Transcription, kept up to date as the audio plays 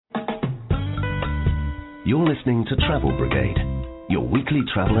You're listening to Travel Brigade, your weekly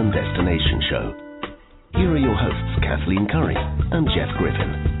travel and destination show. Here are your hosts, Kathleen Curry and Jeff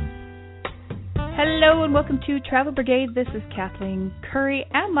Griffin. Hello and welcome to Travel Brigade. This is Kathleen Curry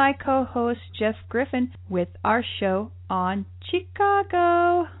and my co-host, Jeff Griffin, with our show on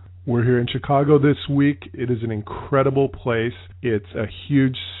Chicago. We're here in Chicago this week. It is an incredible place. It's a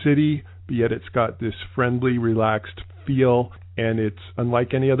huge city, but yet it's got this friendly, relaxed feel, and it's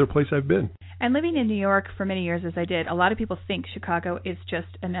unlike any other place I've been. And living in New York for many years as I did, a lot of people think Chicago is just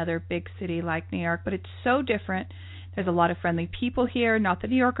another big city like New York, but it's so different. There's a lot of friendly people here. Not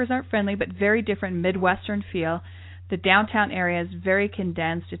that New Yorkers aren't friendly, but very different Midwestern feel. The downtown area is very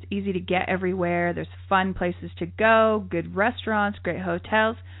condensed. It's easy to get everywhere. There's fun places to go, good restaurants, great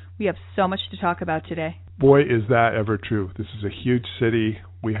hotels. We have so much to talk about today. Boy, is that ever true. This is a huge city.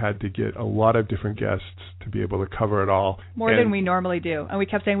 We had to get a lot of different guests to be able to cover it all. More than we normally do. And we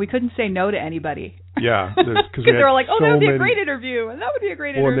kept saying we couldn't say no to anybody. Yeah. Because they were like, oh, that would be a great interview. And that would be a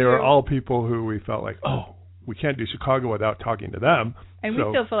great interview. Well, they were all people who we felt like, oh, we can't do Chicago without talking to them. And we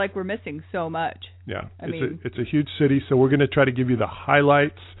still feel like we're missing so much. Yeah. It's a huge city, so we're going to try to give you the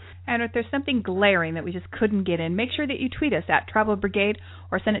highlights. And if there's something glaring that we just couldn't get in, make sure that you tweet us at Travel Brigade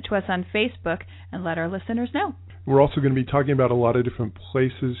or send it to us on Facebook and let our listeners know. We're also going to be talking about a lot of different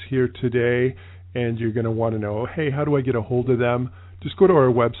places here today, and you're going to want to know, hey, how do I get a hold of them? Just go to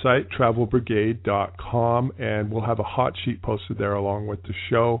our website, travelbrigade.com, and we'll have a hot sheet posted there along with the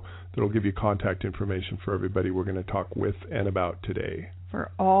show that will give you contact information for everybody we're going to talk with and about today.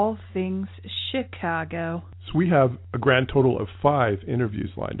 For all things Chicago. So we have a grand total of 5 interviews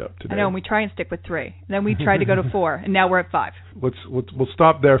lined up today. I know, and we try and stick with 3. And then we tried to go to 4, and now we're at 5. We'll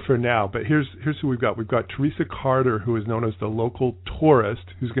stop there for now, but here's who we've got. We've got Teresa Carter, who is known as the local tourist,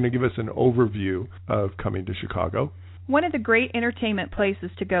 who's going to give us an overview of coming to Chicago. One of the great entertainment places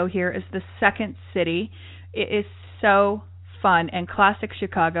to go here is the Second City. It is so fun and classic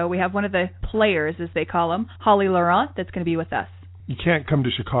Chicago. We have one of the players, as they call them, Holly Laurent, that's going to be with us. You can't come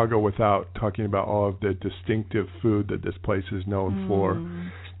to Chicago without talking about all of the distinctive food that this place is known for.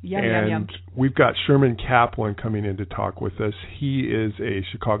 Yum. We've got Sherman Kaplan coming in to talk with us. He is a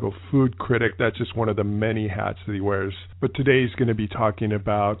Chicago food critic. That's just one of the many hats that he wears. But today he's going to be talking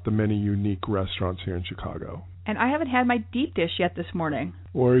about the many unique restaurants here in Chicago. And I haven't had my deep dish yet this morning.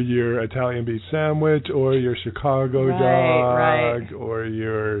 Or your Italian beef sandwich, or your Chicago dog, or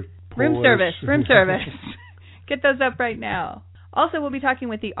your Polish. Room service. Get those up right now. Also, we'll be talking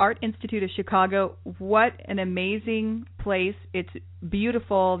with the Art Institute of Chicago. What an amazing place. It's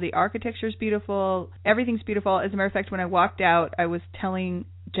beautiful. The architecture's beautiful. Everything's beautiful. As a matter of fact, when I walked out, I was telling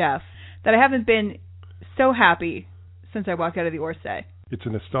Jeff that I haven't been so happy since I walked out of the Orsay. It's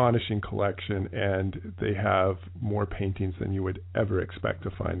an astonishing collection, and they have more paintings than you would ever expect to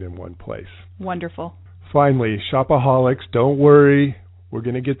find in one place. Wonderful. Finally, shopaholics, don't worry. We're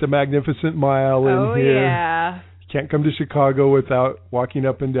going to get the Magnificent Mile in here. Oh, yeah. Can't come to Chicago without walking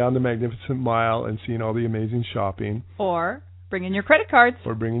up and down the Magnificent Mile and seeing all the amazing shopping. Or bringing your credit cards.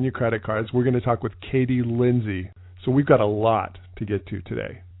 We're going to talk with Katie Lindsay. So we've got a lot to get to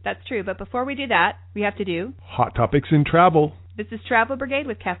today. That's true. But before we do that, we have to do Hot Topics in Travel. This is Travel Brigade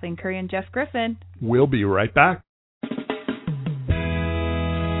with Kathleen Curry and Jeff Griffin. We'll be right back.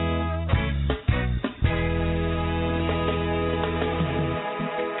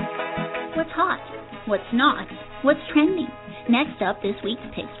 What's hot? What's not? What's trending? Next up, this week's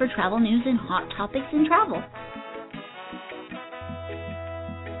picks for travel news and hot topics in travel.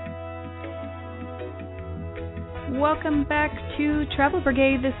 Welcome back to Travel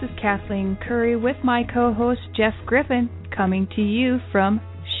Brigade. This is Kathleen Curry with my co-host Jeff Griffin, coming to you from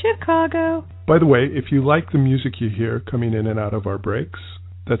Chicago. By the way, if you like the music you hear coming in and out of our breaks,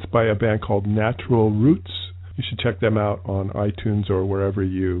 that's by a band called Natural Roots. You should check them out on iTunes or wherever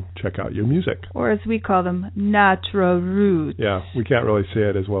you check out your music. Or as we call them, Natural Roots. Yeah, we can't really say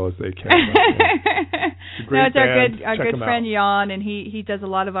it as well as they can. It's our good friend Jan, and he does a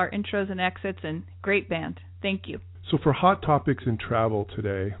lot of our intros and exits, and great band. Thank you. So for Hot Topics in Travel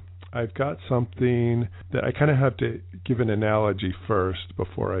today, I've got something that I kind of have to give an analogy first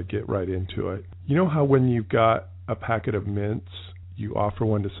before I get right into it. You know how when you've got a packet of mints, you offer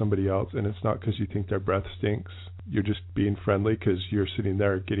one to somebody else, and it's not because you think their breath stinks. You're just being friendly because you're sitting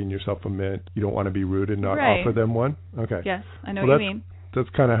there getting yourself a mint. You don't want to be rude and not offer them one? Okay. Yes, I know what you mean. That's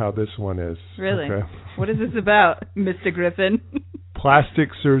kind of how this one is. Really? Okay. What is this about, Mr. Griffin? Plastic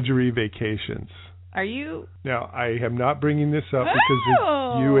surgery vacations. Are you? Now, I am not bringing this up because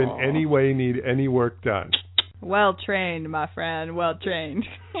if you in any way need any work done. Well trained, my friend. Well trained.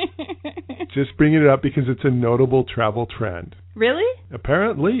 Just bringing it up because it's a notable travel trend. Really?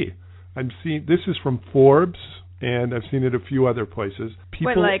 Apparently. I'm seeing, this is from Forbes, and I've seen it a few other places.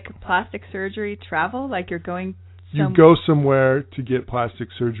 What, like plastic surgery travel? Like you're going... You go somewhere to get plastic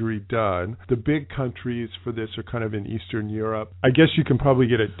surgery done. The big countries for this are kind of in Eastern Europe. I guess you can probably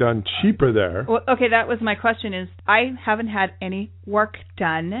get it done cheaper there. Well, okay, that was my question is, I haven't had any work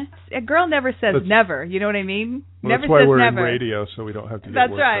done. A girl never says never, you know what I mean? Well, never that's why says we're never. in radio, so we don't have to get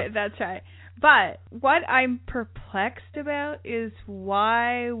That's work right, done. that's right. But what I'm perplexed about is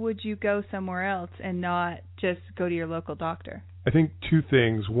why would you go somewhere else and not just go to your local doctor? I think two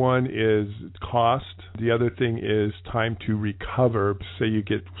things. One is cost. The other thing is time to recover. Say you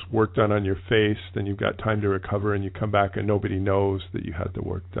get work done on your face, then you've got time to recover and you come back and nobody knows that you had the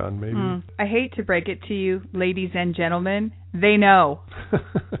work done, maybe. I hate to break it to you, ladies and gentlemen. They know.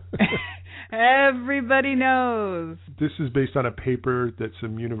 Everybody knows. This is based on a paper that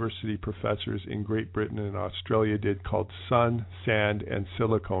some university professors in Great Britain and Australia did called Sun, Sand, and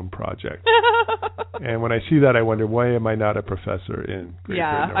Silicone Project. And when I see that, I wonder, why am I not a professor in Great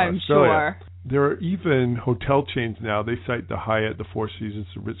Britain or I'm Australia? sure. There are even hotel chains now. They cite the Hyatt, the Four Seasons,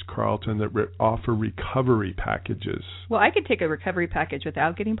 the Ritz-Carlton that offer recovery packages. Well, I could take a recovery package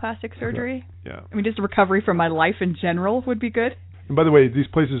without getting plastic surgery. Yeah. I mean, just a recovery from my life in general would be good. And by the way, these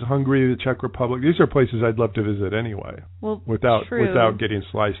places, Hungary, the Czech Republic, these are places I'd love to visit anyway. Well, without getting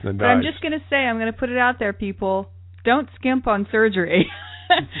sliced and diced. But I'm just going to say, I'm going to put it out there, people. Don't skimp on surgery.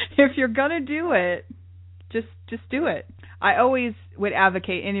 If you're going to do it, just do it. I always would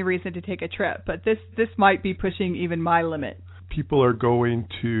advocate any reason to take a trip, but this might be pushing even my limit. People are going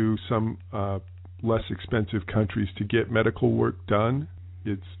to some less expensive countries to get medical work done.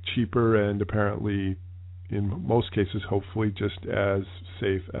 It's cheaper and apparently, in most cases, hopefully just as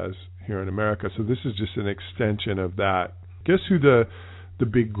safe as here in America. So this is just an extension of that. Guess who the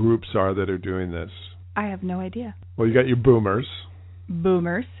big groups are that are doing this? I have no idea. Well, you got your boomers.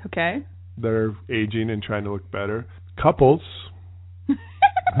 Boomers, okay. They're aging and trying to look better. Couples.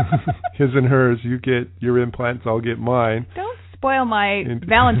 His and hers. You get your implants, I'll get mine. Don't spoil my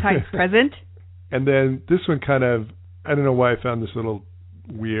Valentine's present. And then this one kind of, I don't know why I found this little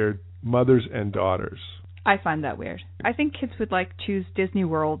weird, mothers and daughters. I find that weird. I think kids would choose Disney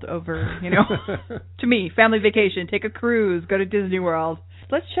World over, to me, family vacation, take a cruise, go to Disney World.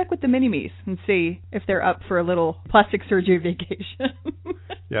 Let's check with the mini-me's and see if they're up for a little plastic surgery vacation.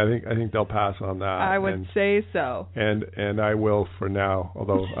 Yeah, I think they'll pass on that. I would say so. And I will for now,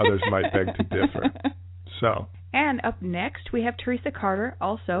 although others might beg to differ. So. And up next, we have Teresa Carter,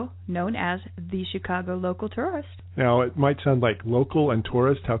 also known as the Chicago Local Tourist. Now, it might sound like local and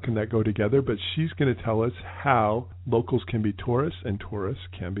tourist, how can that go together? But she's going to tell us how locals can be tourists and tourists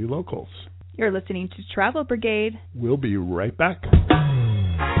can be locals. You're listening to Travel Brigade. We'll be right back.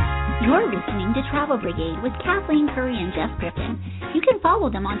 You're listening to Travel Brigade with Kathleen Curry and Jeff Griffin. You can follow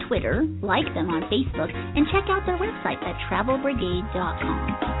them on Twitter, like them on Facebook, and check out their website at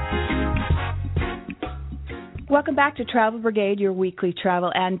travelbrigade.com. Welcome back to Travel Brigade, your weekly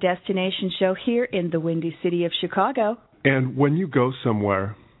travel and destination show here in the Windy City of Chicago. And when you go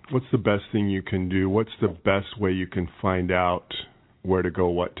somewhere, what's the best thing you can do? What's the best way you can find out where to go,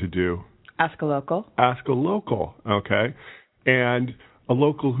 what to do? Ask a local. Ask a local, okay. And a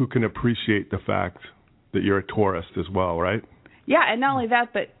local who can appreciate the fact that you're a tourist as well, right? Yeah, and not only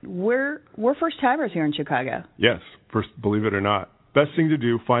that, but we're first-timers here in Chicago. Yes, believe it or not. Best thing to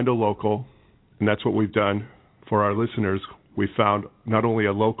do, find a local, and that's what we've done for our listeners. We found not only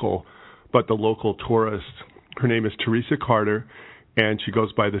a local, but the local tourist. Her name is Teresa Carter, and she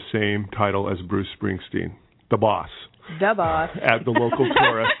goes by the same title as Bruce Springsteen, the boss. The boss. At the local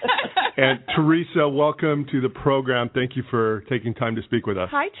tourist. And Teresa, welcome to the program. Thank you for taking time to speak with us.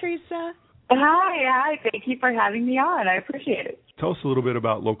 Hi, Teresa. Hi. Thank you for having me on. I appreciate it. Tell us a little bit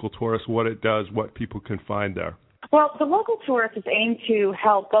about Local Tourist, what it does, what people can find there. Well, the Local Tourist is aimed to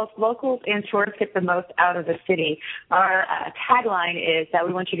help both locals and tourists get the most out of the city. Our tagline is that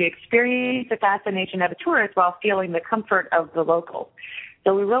we want you to experience the fascination of a tourist while feeling the comfort of the locals.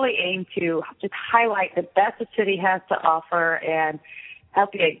 So we really aim to just highlight the best the city has to offer and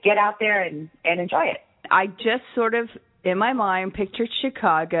help you get out there and enjoy it. I just sort of, in my mind, pictured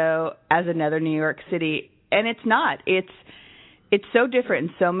Chicago as another New York City, and it's not. It's so different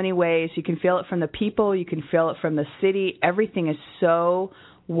in so many ways. You can feel it from the people. You can feel it from the city. Everything is so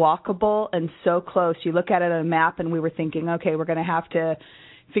walkable and so close. You look at it on a map, and we were thinking, okay, we're going to have to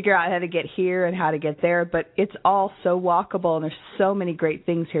figure out how to get here and how to get there, but it's all so walkable, and there's so many great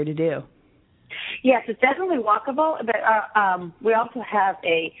things here to do. Yes, it's definitely walkable, but we also have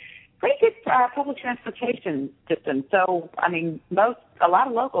a pretty good public transportation system. So, I mean, a lot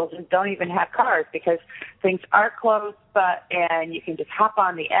of locals just don't even have cars because things are close, and you can just hop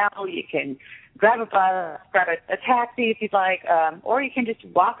on the L, you can grab a bus, grab a taxi if you'd like, or you can just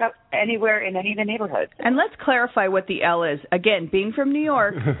walk up anywhere in any of the neighborhoods. And let's clarify what the L is. Again, being from New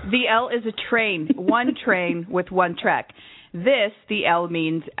York, the L is a train, one train with one track. The L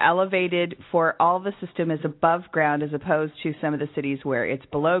means elevated, for all the system is above ground as opposed to some of the cities where it's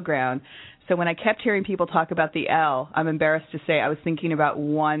below ground. So when I kept hearing people talk about the L, I'm embarrassed to say I was thinking about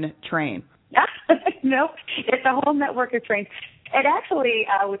one train. No, it's a whole network of trains. It actually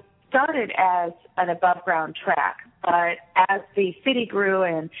was started as an above-ground track, but as the city grew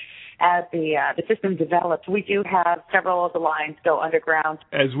and as the system developed, we do have several of the lines go underground.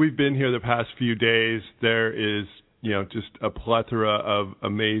 As we've been here the past few days, there is just a plethora of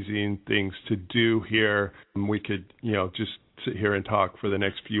amazing things to do here. We could, just sit here and talk for the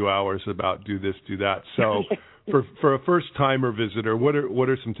next few hours about do this, do that. So for a first-timer visitor, what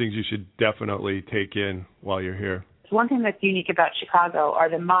are some things you should definitely take in while you're here? One thing that's unique about Chicago are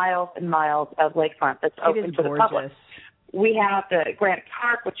the miles and miles of lakefront that's open to the public. We have the Grant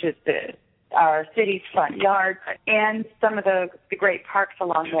Park, which is our city's front yard, and some of the great parks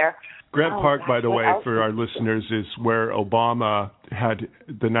along there. Grant Park, by the way, for our listeners, is where Obama had,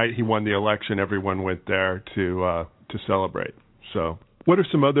 the night he won the election, everyone went there to celebrate. So what are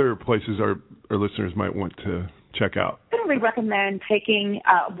some other places our listeners might want to check out? I really recommend taking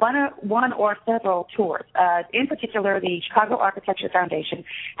one or several tours. In particular, the Chicago Architecture Foundation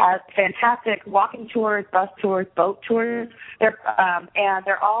has fantastic walking tours, bus tours, boat tours. They're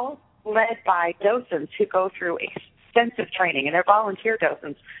all led by docents who go through extensive training, and they're volunteer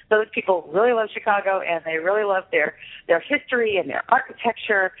docents. Those people really love Chicago, and they really love their history and their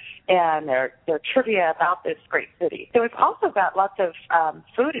architecture and their trivia about this great city. So we've also got lots of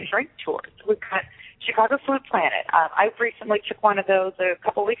food and drink tours. We've got Chicago Food Planet. I recently took one of those a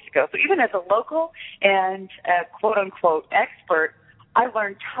couple weeks ago. So even as a local and a quote-unquote expert, I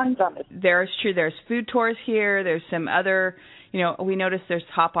learned tons on this. There's food tours here. There's some other, we noticed there's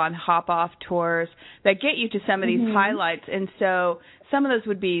hop-on, hop-off tours that get you to some of these highlights. And so some of those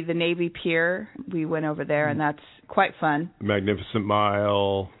would be the Navy Pier. We went over there, and that's quite fun. Magnificent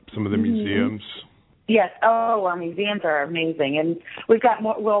Mile, some of the museums. Yes. Oh, our museums are amazing. And we've got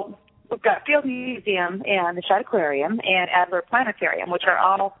more, we've got Field Museum and the Shedd Aquarium and Adler Planetarium, which are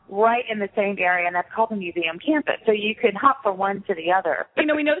all right in the same area, and that's called the museum campus. So you can hop from one to the other.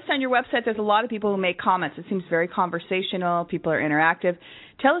 We noticed on your website there's a lot of people who make comments. It seems very conversational. People are interactive.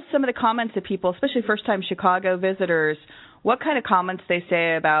 Tell us some of the comments that people, especially first-time Chicago visitors, what kind of comments they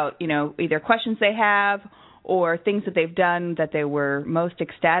say about, either questions they have or things that they've done that they were most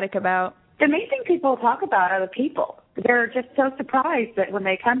ecstatic about. The main thing people talk about are the people. They're just so surprised that when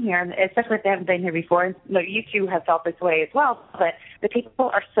they come here, and especially if they haven't been here before, and you two have felt this way as well, but the people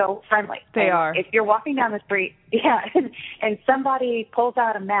are so friendly. They are. If you're walking down the street, and somebody pulls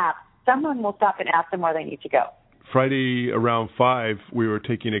out a map, someone will stop and ask them where they need to go. Friday around 5, we were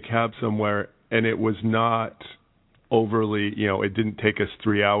taking a cab somewhere, and it was not overly, it didn't take us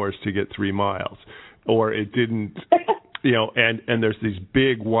 3 hours to get 3 miles, or it didn't... and there's these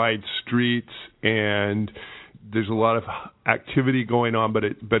big wide streets, and there's a lot of activity going on, but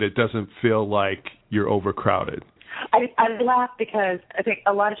it doesn't feel like you're overcrowded. I laugh because I think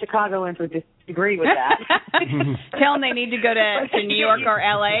a lot of Chicagoans would disagree with that. Tell them they need to go to New York or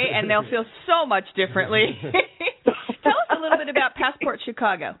L.A., and they'll feel so much differently. Tell us a little bit about Passport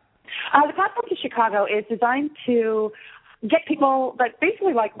Chicago. The Passport to Chicago is designed to get people,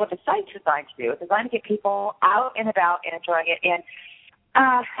 basically like what the site's designed to do. It's designed to get people out and about and enjoying it and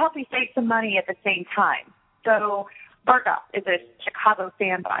help you save some money at the same time. So Berghoff is a Chicago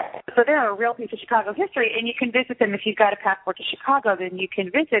standby. So they're a real piece of Chicago history, and you can visit them if you've got a passport to Chicago. Then you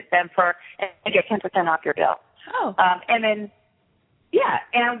can visit them and get 10% off your bill. Oh. And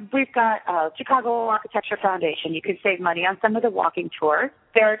we've got Chicago Architecture Foundation. You can save money on some of the walking tours.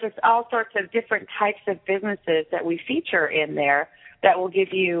 There are just all sorts of different types of businesses that we feature in there that will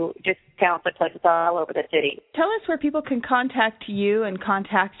give you discounts at places all over the city. Tell us where people can contact you and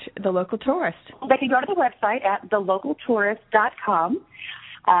contact the local tourist. They can go to the website at thelocaltourist.com.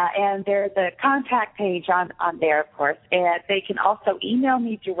 And there's a contact page on there, of course. And they can also email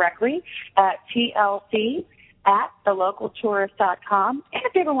me directly at tlc@thelocaltourist.com. And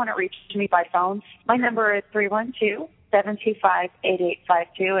if they ever want to reach me by phone, my number is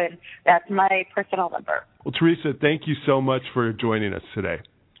 312-725-8852, and that's my personal number. Well, Teresa, thank you so much for joining us today.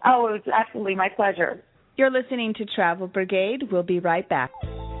 Oh, it was absolutely my pleasure. You're listening to Travel Brigade. We'll be right back.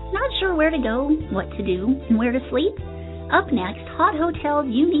 Not sure where to go, what to do, and where to sleep? Up next, hot hotels,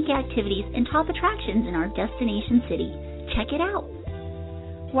 unique activities, and top attractions in our destination city. Check it out.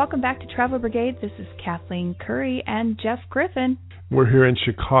 Welcome back to Travel Brigade. This is Kathleen Curry and Jeff Griffin. We're here in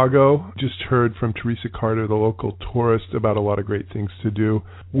Chicago. Just heard from Teresa Carter, the local tourist, about a lot of great things to do.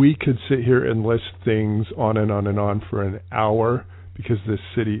 We could sit here and list things on and on and on for an hour because this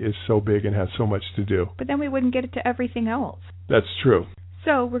city is so big and has so much to do. But then we wouldn't get to everything else. That's true.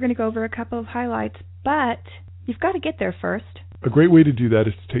 So we're going to go over a couple of highlights, but you've got to get there first. A great way to do that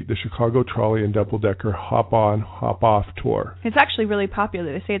is to take the Chicago Trolley and Double-Decker hop-on, hop-off tour. It's actually really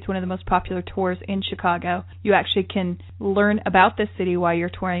popular. They say it's one of the most popular tours in Chicago. You actually can learn about the city while you're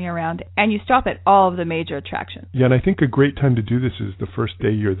touring around, and you stop at all of the major attractions. Yeah, and I think a great time to do this is the first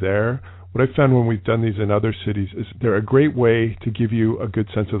day you're there. What I've found when we've done these in other cities is they're a great way to give you a good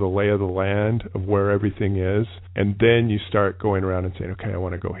sense of the lay of the land, of where everything is, and then you start going around and saying, okay, I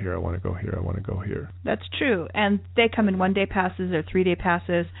want to go here, I want to go here, I want to go here. That's true, and they come in one-day passes or three-day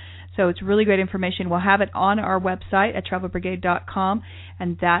passes, so it's really great information. We'll have it on our website at travelbrigade.com,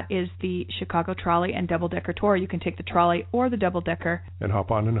 and that is the Chicago Trolley and Double-Decker Tour. You can take the trolley or the Double-Decker. And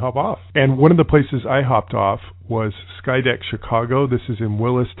hop on and hop off. And one of the places I hopped off was Skydeck Chicago. This is in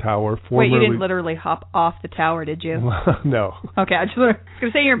Willis Tower. Wait, you didn't literally hop off the tower, did you? No. Okay, I was going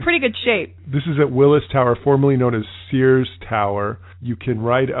to say you're in pretty good shape. This is at Willis Tower, formerly known as Sears Tower. You can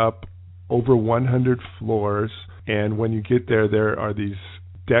ride up over 100 floors, and when you get there, there are these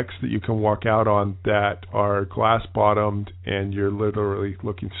decks that you can walk out on that are glass-bottomed, and you're literally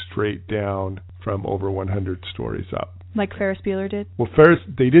looking straight down from over 100 stories up. Like Ferris Bueller did? Well,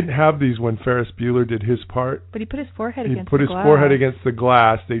 they didn't have these when Ferris Bueller did his part. But he put his forehead against the glass. He put his forehead against the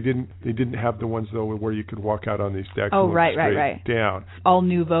glass. They didn't have the ones, though, where you could walk out on these decks and look straight down. All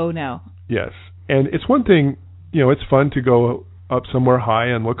nouveau now. Yes. And it's one thing, it's fun to go up somewhere high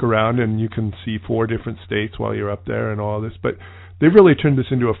and look around, and you can see 4 different states while you're up there and all this, but they've really turned this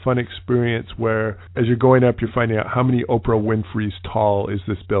into a fun experience where as you're going up, you're finding out how many Oprah Winfrey's tall is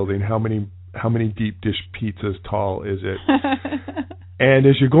this building, how many deep dish pizzas tall is it. And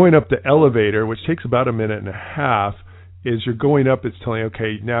as you're going up the elevator, which takes about a minute and a half, as you're going up, it's telling you,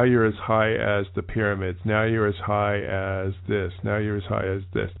 okay, now you're as high as the pyramids, now you're as high as this, now you're as high as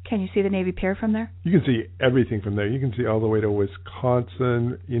this. Can you see the Navy Pier from there? You can see everything from there. You can see all the way to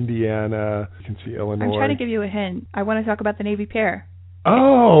Wisconsin, Indiana, you can see Illinois. I'm trying to give you a hint. I want to talk about the Navy Pier.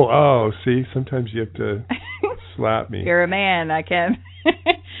 Oh, see, sometimes you have to slap me. You're a man, I can.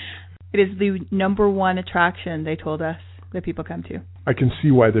 It is the #1 attraction, they told us, that people come to. I can see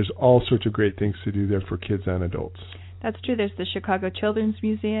why there's all sorts of great things to do there for kids and adults. That's true. There's the Chicago Children's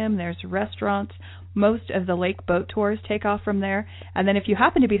Museum. There's restaurants. Most of the lake boat tours take off from there. And then if you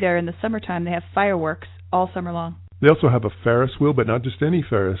happen to be there in the summertime, they have fireworks all summer long. They also have a Ferris wheel, but not just any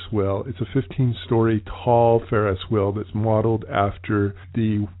Ferris wheel. It's a 15-story tall Ferris wheel that's modeled after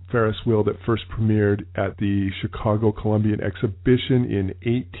the Ferris wheel that first premiered at the Chicago Columbian Exhibition in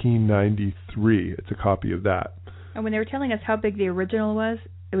 1893. It's a copy of that. And when they were telling us how big the original was,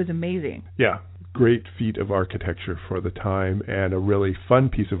 it was amazing. Yeah, great feat of architecture for the time and a really fun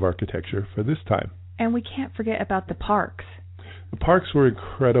piece of architecture for this time. And we can't forget about the parks. The parks were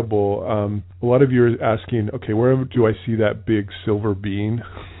incredible. A lot of you are asking, okay, where do I see that big silver bean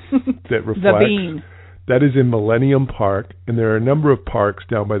that reflects? The bean. That is in Millennium Park, and there are a number of parks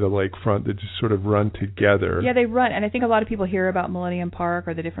down by the lakefront that just sort of run together. Yeah, they run, and I think a lot of people hear about Millennium Park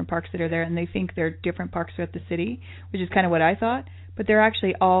or the different parks that are there, and they think they're different parks throughout the city, which is kind of what I thought, but they're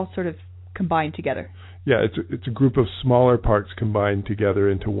actually all sort of combined together. Yeah, it's a group of smaller parks combined together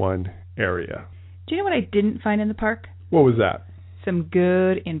into one area. Do you know what I didn't find in the park? What was that? Some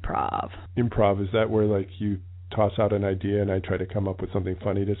good improv. Improv, is that where like you toss out an idea and I try to come up with something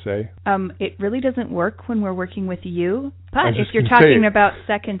funny to say? It really doesn't work when we're working with you, but if you're talking about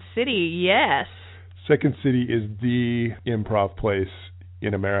Second City, yes. Second City is the improv place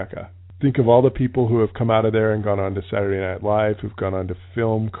in America. Think of all the people who have come out of there and gone on to Saturday Night Live, who've gone on to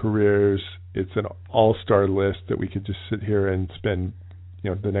film careers. It's an all-star list that we could just sit here and spend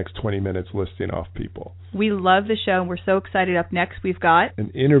the next 20 minutes listing off people. We love the show, and we're so excited. Up next, we've got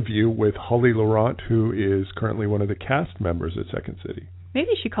an interview with Holly Laurent, who is currently one of the cast members at Second City. Maybe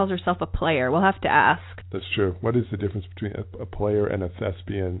she calls herself a player. We'll have to ask. That's true. What is the difference between a player and a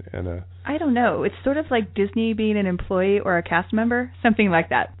thespian and a... I don't know. It's sort of like Disney being an employee or a cast member. Something like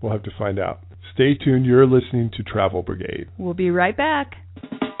that. We'll have to find out. Stay tuned. You're listening to Travel Brigade. We'll be right back.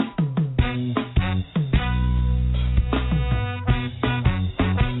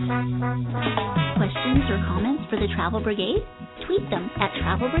 Questions or comments for the Travel Brigade? Tweet them at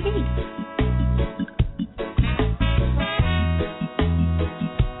Travel Brigade.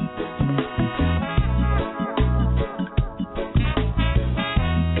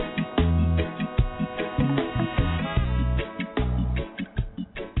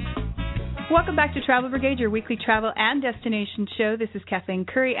 Welcome back to Travel Brigade, your weekly travel and destination show. This is Kathleen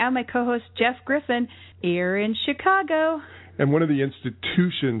Curry and my co-host Jeff Griffin here in Chicago. And one of the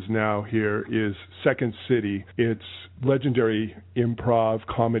institutions now here is Second City. It's legendary improv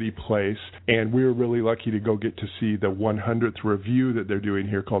comedy place, and we're really lucky to go get to see the 100th review that they're doing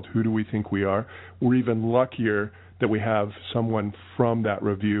here called Who Do We Think We Are? We're even luckier that we have someone from that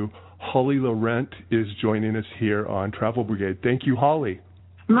review. Holly Laurent is joining us here on Travel Brigade. Thank you, Holly.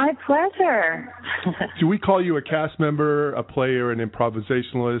 My pleasure. Do we call you a cast member, a player, an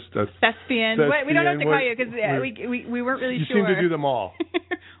improvisationalist, a thespian? We don't have to call you because we weren't really sure. You seem to do them all.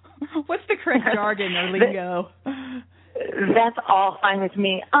 What's the correct jargon or lingo? That's all fine with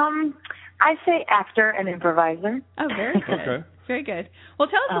me. I say actor and improviser. Oh, very good. Okay. Very good. Well,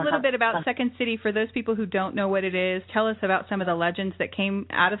 tell us a little bit about Second City for those people who don't know what it is. Tell us about some of the legends that came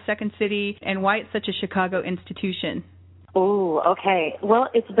out of Second City and why it's such a Chicago institution. Oh, okay. Well,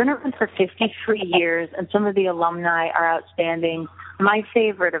 it's been around for 53 years, and some of the alumni are outstanding. My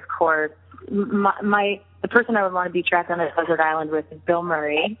favorite, of course, the person I would want to be trapped on a desert island with is Bill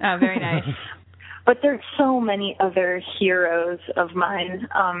Murray. Oh, very nice. But there's so many other heroes of mine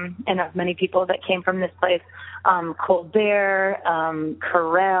and of many people that came from this place. Colbert,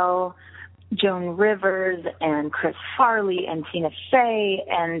 Carell, Joan Rivers, and Chris Farley, and Tina Fey,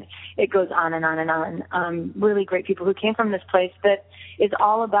 and it goes on and on and on. Really great people who came from this place that is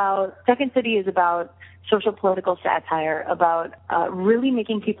all about, Second City is about social political satire, about really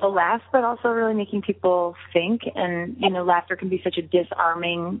making people laugh, but also really making people think. And, laughter can be such a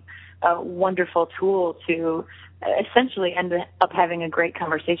disarming, wonderful tool to essentially end up having a great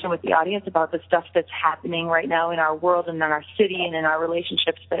conversation with the audience about the stuff that's happening right now in our world and in our city and in our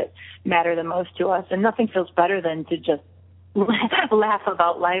relationships that matter the most to us. And nothing feels better than to just laugh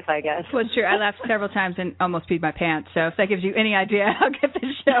about life, I guess. Well, it's true. I laughed several times and almost peed my pants. So if that gives you any idea how good the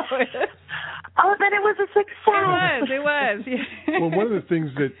show is. Oh, then it was a success. It was. Yeah. Well, one of the things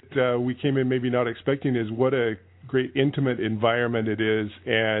that we came in maybe not expecting is what a great intimate environment it is,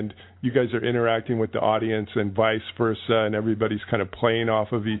 and you guys are interacting with the audience and vice versa, and everybody's kind of playing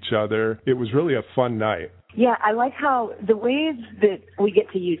off of each other. It was really a fun night. Yeah, I like how the ways that we get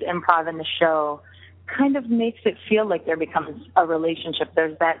to use improv in the show kind of makes it feel like there becomes a relationship.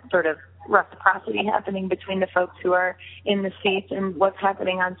 There's that sort of reciprocity happening between the folks who are in the seats and what's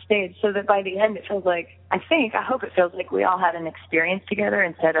happening on stage, so that by the end it feels like, I hope it feels like we all had an experience together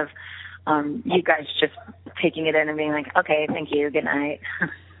instead of you guys just taking it in and being like, okay, thank you, good night.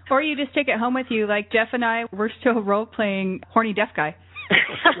 Or you just take it home with you, like Jeff and I, we're still role-playing horny deaf guy.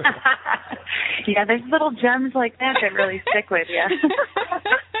 Yeah, there's little gems like that really stick with you.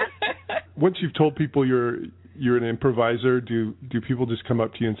 Once you've told people you're an improviser, do people just come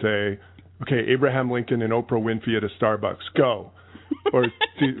up to you and say, okay, Abraham Lincoln and Oprah Winfrey at a Starbucks, go? Or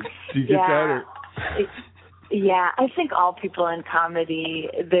do you get that? Or? Yeah, I think all people in comedy,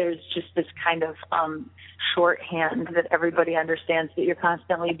 there's just this kind of shorthand that everybody understands that you're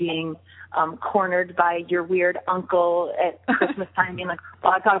constantly being cornered by your weird uncle at Christmas time being like, oh,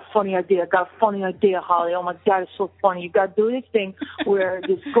 I got a funny idea, Holly. Oh, my God, it's so funny. You got to do this thing where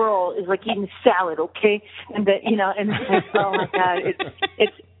this girl is like eating salad, okay? And that, and it's like, oh, my God,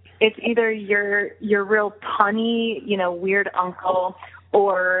 it's either your real punny, weird uncle,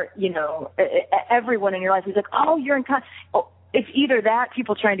 or, everyone in your life is like, oh, you're in comedy. Oh, it's either that,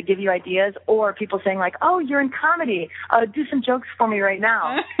 people trying to give you ideas, or people saying like, oh, you're in comedy. Do some jokes for me right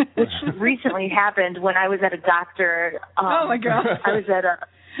now, which recently happened when I was at a doctor. Oh, my God.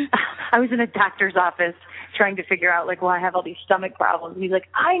 I was in a doctor's office trying to figure out, like, well, I have all these stomach problems. And he's like,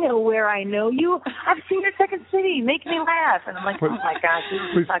 I know where I know you. I've seen your Second City. Make me laugh. And I'm like, oh, my gosh.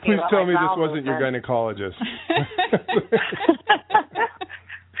 Please tell me this wasn't your gynecologist.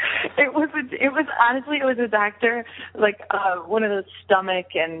 It was a doctor, like one of those stomach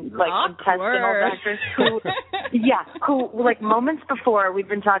and like intestinal doctors who like moments before we'd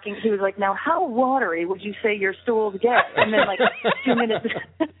been talking, he was like, now how watery would you say your stools get? And then like 2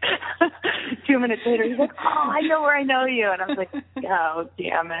 minutes later, he's like, oh, I know where I know you. And I was like, oh,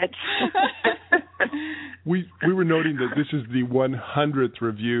 damn it. We were noting that this is the 100th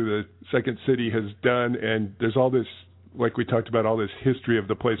review that Second City has done, and there's all this, like we talked about, all this history of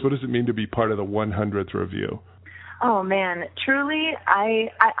the place. What does it mean to be part of the 100th review? Oh, man. Truly, I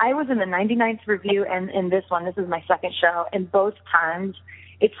was in the 99th review and in this one. This is my second show. And both times,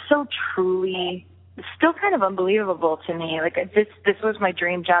 it's so truly still kind of unbelievable to me. Like, this was my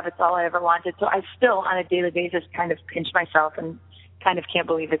dream job. It's all I ever wanted. So I still, on a daily basis, kind of pinch myself and kind of can't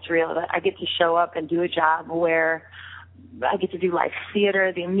believe it's real, that I get to show up and do a job where I get to do live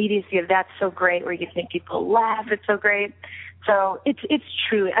theater. The immediacy of that's so great, where you get to make people laugh. It's so great. So it's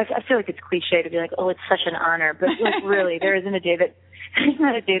true. I feel like it's cliche to be like, oh, it's such an honor, but like really, there isn't a day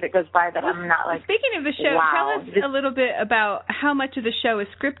that goes by that I'm not like. Speaking of the show, wow, tell us a little bit about how much of the show is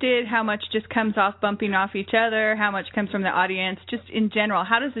scripted, how much just comes off bumping off each other, how much comes from the audience, just in general.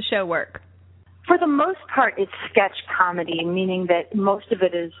 How does the show work? For the most part, it's sketch comedy, meaning that most of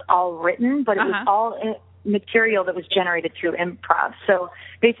it is all written, but it was all material that was generated through improv. So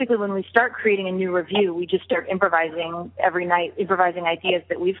basically when we start creating a new review, we just start improvising every night, improvising ideas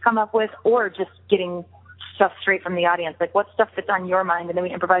that we've come up with, or just getting stuff straight from the audience, like what stuff that's on your mind, and then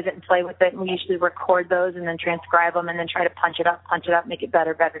we improvise it and play with it, and we usually record those and then transcribe them and then try to punch it up, make it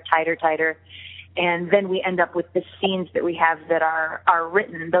better, tighter. And then we end up with the scenes that we have that are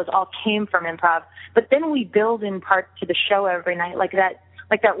written. Those all came from improv. But then we build in parts to the show every night, like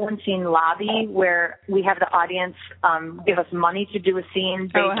that one scene, Lobby, where we have the audience give us money to do a scene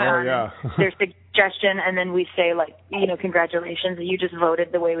based on their suggestion, and then we say, like, you know, congratulations, you just voted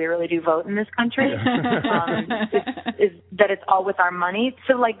the way we really do vote in this country. Is that it's all with our money.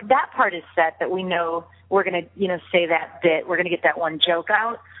 So, like, that part is set, that we know we're going to, you know, say that bit, we're going to get that one joke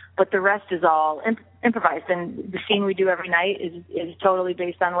out, but the rest is all improvised. And the scene we do every night is totally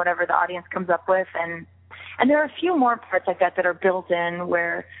based on whatever the audience comes up with, and there are a few more parts like that are built in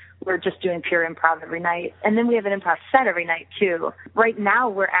where we're just doing pure improv every night. And then we have an improv set every night, too. Right now,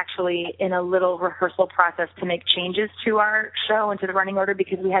 we're actually in a little rehearsal process to make changes to our show and to the running order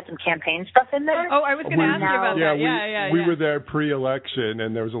because we had some campaign stuff in there. Oh, I was going to ask you about that. We were there pre-election,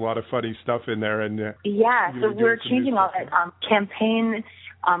 and there was a lot of funny stuff in there. And so we're changing all that campaign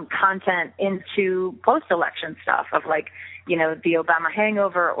content into post-election stuff of, like, you know, the Obama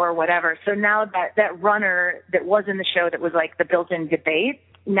hangover or whatever. So now that runner that was in the show that was like the built-in debate,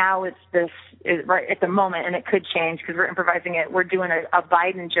 now it's this right at the moment, and it could change because we're improvising it. We're doing a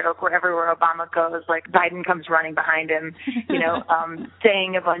Biden joke where everywhere Obama goes, like Biden comes running behind him, you know,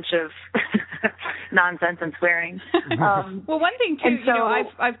 saying a bunch of nonsense and swearing. Well, one thing too, you know,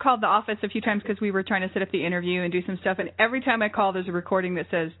 I've called the office a few times because we were trying to set up the interview and do some stuff, and every time I call, there's a recording that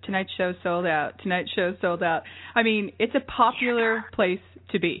says tonight's show sold out. Tonight's show sold out. I mean, it's a popular place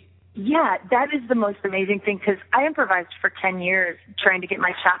to be. Yeah, that is the most amazing thing because I improvised for 10 years trying to get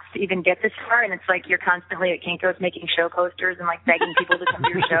my chops to even get this far, and it's like you're constantly at Kinko's making show posters and like begging people to come to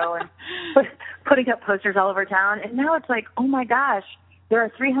your show and putting up posters all over town. And now it's like, oh my gosh, there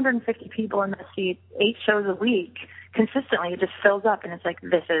are 350 people in the seat, 8 shows a week consistently. It just fills up, and it's like,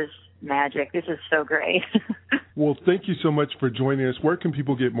 this is magic. This is so great. Well, thank you so much for joining us. Where can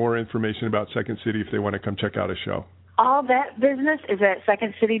people get more information about Second City if they want to come check out a show? All that business is at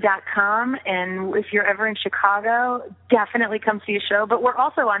secondcity.com, and if you're ever in Chicago, definitely come see a show. But we're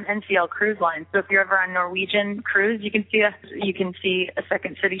also on NCL Cruise Line, so if you're ever on Norwegian Cruise, you can see us. You can see a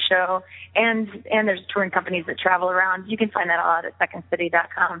Second City show, and there's touring companies that travel around. You can find that all out at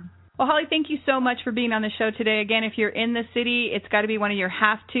secondcity.com. Well, Holly, thank you so much for being on the show today. Again, if you're in the city, it's got to be one of your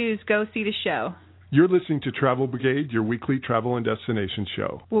have-tos. Go see the show. You're listening to Travel Brigade, your weekly travel and destination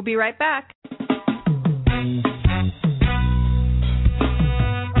show. We'll be right back.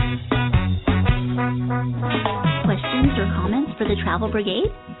 Questions or comments for the Travel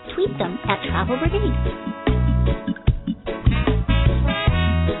Brigade? Tweet them at Travel Brigade.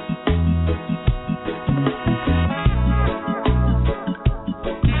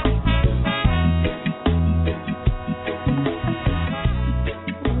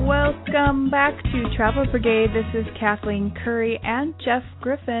 Welcome back to Travel Brigade. This is Kathleen Curry and Jeff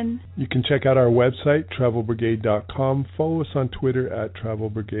Griffin. You can check out our website, travelbrigade.com. Follow us on Twitter at Travel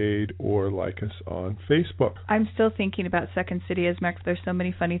Brigade or like us on Facebook. I'm still thinking about Second City, as Max. There's so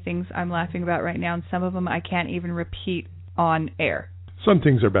many funny things I'm laughing about right now, and some of them I can't even repeat on air. Some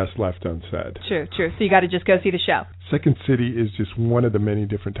things are best left unsaid. True. So you got to just go see the show. Second City is just one of the many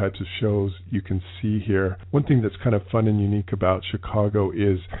different types of shows you can see here. One thing that's kind of fun and unique about Chicago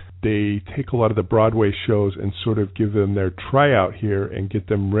is they take a lot of the Broadway shows and sort of give them their tryout here and get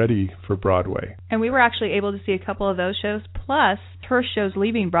them ready for Broadway. And we were actually able to see a couple of those shows, plus tourist shows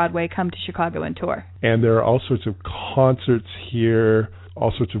leaving Broadway come to Chicago and tour. And there are all sorts of concerts here,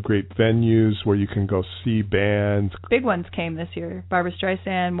 all sorts of great venues where you can go see bands. Big ones came this year. Barbra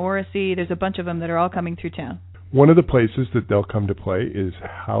Streisand, Morrissey, there's a bunch of them that are all coming through town. One of the places that they'll come to play is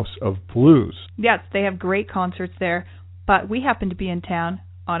House of Blues. Yes, they have great concerts there, but we happened to be in town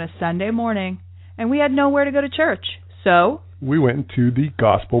on a Sunday morning, and we had nowhere to go to church. So we went to the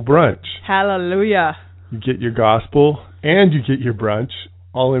Gospel Brunch. Hallelujah. You get your gospel and you get your brunch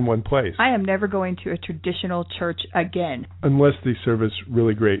all in one place. I am never going to a traditional church again. Unless they service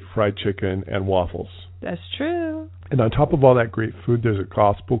really great fried chicken and waffles. That's true. And on top of all that great food, there's a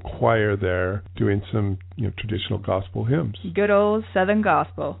gospel choir there doing some, traditional gospel hymns. Good old Southern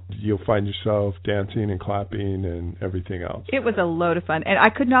gospel. You'll find yourself dancing and clapping and everything else. It was a load of fun. And I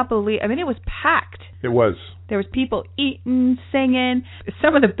could not believe, it was packed. It was. There was people eating, singing.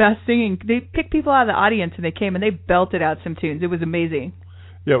 Some of the best singing. They picked people out of the audience and they came and they belted out some tunes. It was amazing.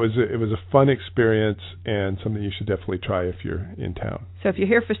 Yeah, it was a fun experience and something you should definitely try if you're in town. So if you're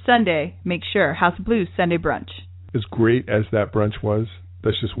here for Sunday, make sure House of Blues Sunday brunch. As great as that brunch was,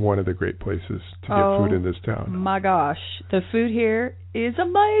 that's just one of the great places to get food in this town. My gosh, the food here is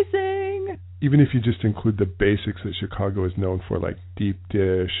amazing. Even if you just include the basics that Chicago is known for, like deep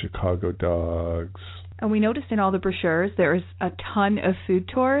dish, Chicago dogs. And we noticed in all the brochures there's a ton of food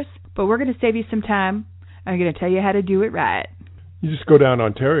tours, but we're going to save you some time. I'm going to tell you how to do it right. You just go down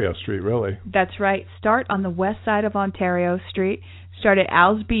Ontario Street, really. That's right. Start on the west side of Ontario Street. Start at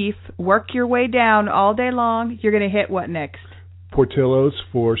Al's Beef. Work your way down all day long. You're going to hit what next? Portillo's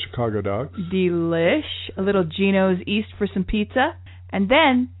for Chicago dogs. Delish. A little Gino's East for some pizza. And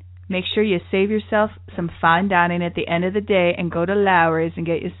then make sure you save yourself some fine dining at the end of the day and go to Lowry's and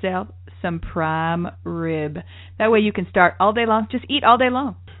get yourself some prime rib. That way you can start all day long. Just eat all day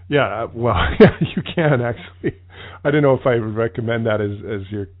long. Yeah, well, you can actually. I don't know if I would recommend that as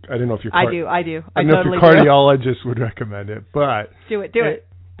your. I don't know if your. I do. I don't know if your cardiologist would recommend it, but do it.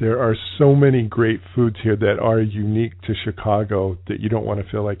 There are so many great foods here that are unique to Chicago that you don't want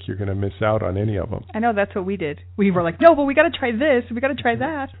to feel like you're going to miss out on any of them. I know, that's what we did. We were like, no, but we got to try this, we got to try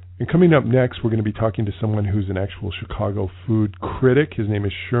that. And coming up next, we're going to be talking to someone who's an actual Chicago food critic. His name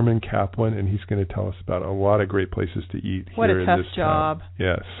is Sherman Kaplan, and he's going to tell us about a lot of great places to eat here in this town. What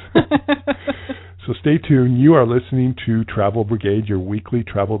a tough job. Yes. So stay tuned. You are listening to Travel Brigade, your weekly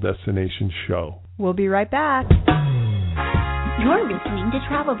travel destination show. We'll be right back. You're listening to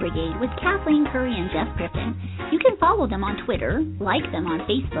Travel Brigade with Kathleen Curry and Jeff Griffin. You can follow them on Twitter, like them on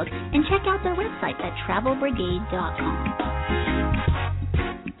Facebook, and check out their website at travelbrigade.com.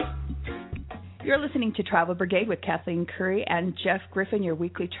 You're listening to Travel Brigade with Kathleen Curry and Jeff Griffin, your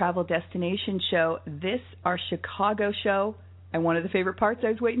weekly travel destination show. This, our Chicago show, and one of the favorite parts I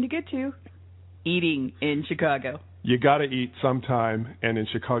was waiting to get to, eating in Chicago. You got to eat sometime, and in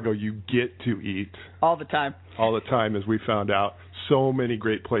Chicago you get to eat. All the time. All the time, as we found out. So many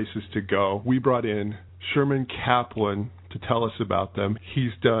great places to go. We brought in Sherman Kaplan to tell us about them.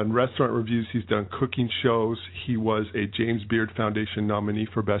 He's done restaurant reviews. He's done cooking shows. He was a James Beard Foundation nominee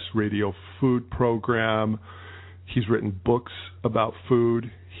for Best Radio Food Program. He's written books about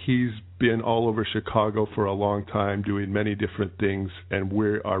food. He's been all over Chicago for a long time doing many different things, and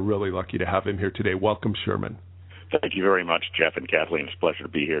we are really lucky to have him here today. Welcome, Sherman. Thank you very much, Jeff and Kathleen. It's a pleasure to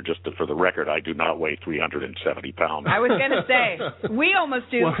be here. Just for the record, I do not weigh 370 pounds. I was going to say, we almost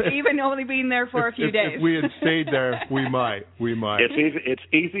do, even only being there for a few days. If we had stayed there, we might. It's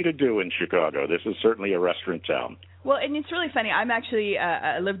easy to do in Chicago. This is certainly a restaurant town. Well, and it's really funny. I'm actually,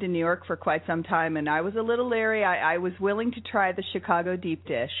 I lived in New York for quite some time, and I was a little leery. I was willing to try the Chicago deep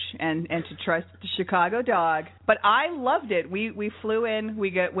dish and to try the Chicago dog. But I loved it. We flew in.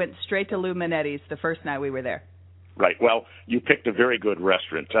 Went straight to Lou Manetti's the first night we were there. Right. Well, you picked a very good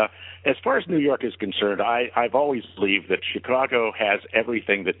restaurant. As far as New York is concerned, I've always believed that Chicago has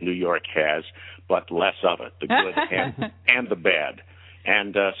everything that New York has, but less of it, the good and the bad.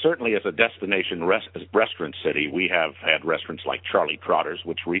 And certainly as a destination restaurant city, we have had restaurants like Charlie Trotter's,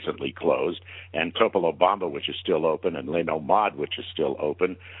 which recently closed, and Topolobamba, which is still open, and Le Nomade, which is still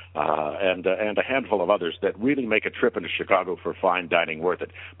open, and a handful of others that really make a trip into Chicago for fine dining worth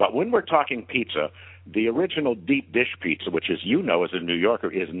it. But when we're talking pizza, the original deep dish pizza, which, as you know as a New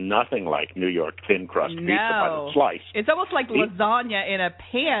Yorker, is nothing like New York thin crust pizza by the slice. It's almost like lasagna in a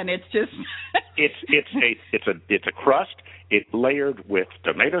pan. It's just it's a crust. It's layered with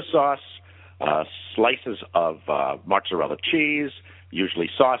tomato sauce, slices of mozzarella cheese, usually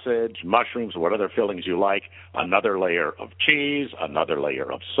sausage, mushrooms, what other fillings you like, another layer of cheese, another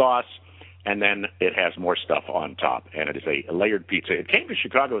layer of sauce, and then it has more stuff on top, and it is a layered pizza. It came to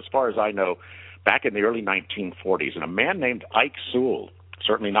Chicago, as far as I know, back in the early 1940s, and a man named Ike Sewell,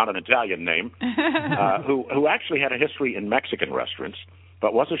 certainly not an Italian name, who actually had a history in Mexican restaurants,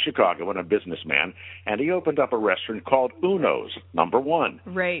 but was a Chicagoan, a businessman, and he opened up a restaurant called Uno's, number one.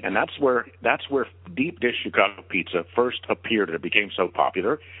 Right. And that's where deep dish Chicago pizza first appeared, and it became so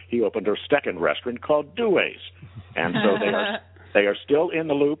popular. He opened a second restaurant called Due's, and so they are still in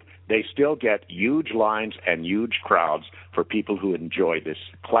the loop. They still get huge lines and huge crowds for people who enjoy this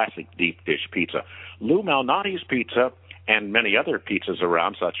classic deep dish pizza. Lou Malnati's pizza and many other pizzas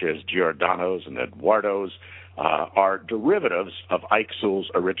around, such as Giordano's and Eduardo's, are derivatives of Ike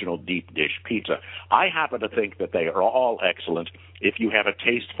Sewell's original deep dish pizza. I happen to think that they are all excellent if you have a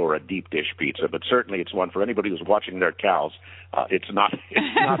taste for a deep dish pizza, but certainly it's one for anybody who's watching their cows. It's not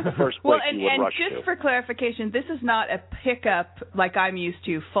the first place you would rush to. And just for clarification, this is not a pickup like I'm used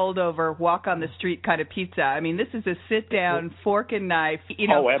to, fold over, walk on the street kind of pizza. I mean, this is a sit down, fork and knife, cut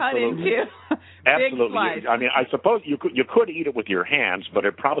into big slice. I mean, I suppose you could eat it with your hands, but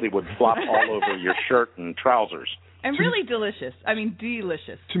it probably would flop all over your shirt and trousers. And really delicious. I mean,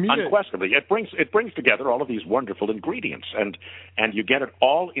 delicious. To me, unquestionably, it brings together all of these wonderful ingredients, and you get it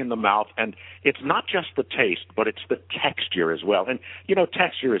all in the mouth. And it's not just the taste, but it's the texture as well. And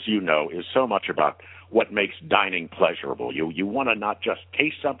texture, as you know, is so much about what makes dining pleasurable. You want to not just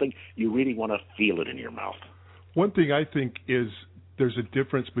taste something; you really want to feel it in your mouth. One thing I think is there's a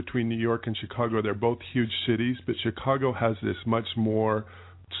difference between New York and Chicago. They're both huge cities, but Chicago has this much more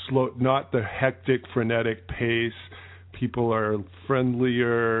slow, not the hectic, frenetic pace. People are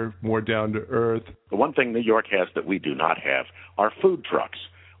friendlier, more down to earth. The one thing New York has that we do not have are food trucks.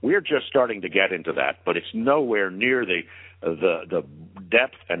 We're just starting to get into that, but it's nowhere near the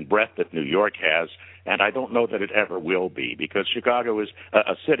depth and breadth that New York has, and I don't know that it ever will be, because Chicago is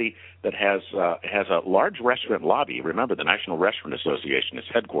a city that has a large restaurant lobby. Remember, the National Restaurant Association is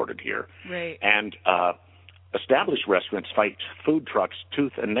headquartered here. Right. And established restaurants fight food trucks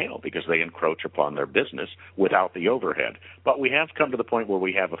tooth and nail because they encroach upon their business without the overhead. But we have come to the point where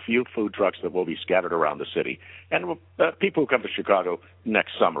we have a few food trucks that will be scattered around the city. And people who come to Chicago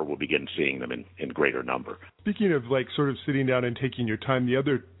next summer will begin seeing them in greater number. Speaking of sort of sitting down and taking your time, the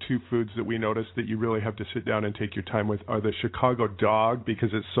other two foods that we noticed that you really have to sit down and take your time with are the Chicago dog, because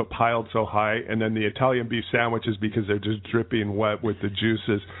it's so piled so high, and then the Italian beef sandwiches because they're just dripping wet with the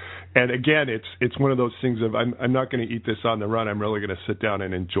juices. And again, it's one of those things of I'm not going to eat this on the run. I'm really going to sit down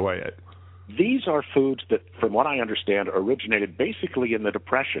and enjoy it. These are foods that, from what I understand, originated basically in the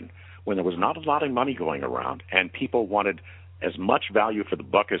Depression, when there was not a lot of money going around and people wanted as much value for the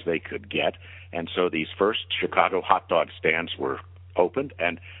buck as they could get. And so these first Chicago hot dog stands were opened,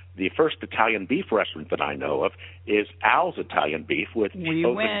 and the first Italian beef restaurant that I know of is Al's Italian Beef. We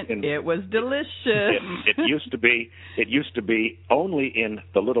went. It was delicious. It used to be only in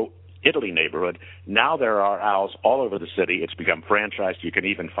the little Italy neighborhood. Now there are Al's all over the city. It's become franchised. You can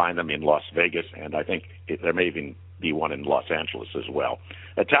even find them in Las Vegas, and I think there may even be one in Los Angeles as well.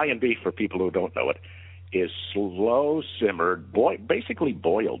 Italian beef, for people who don't know it, is slow simmered, basically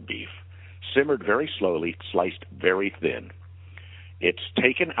boiled beef, simmered very slowly, sliced very thin. It's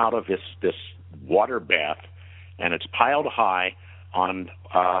taken out of this water bath, and it's piled high on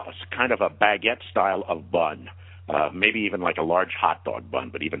kind of a baguette style of bun, maybe even like a large hot dog bun,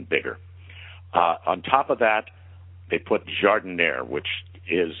 but even bigger. On top of that, they put jardinere, which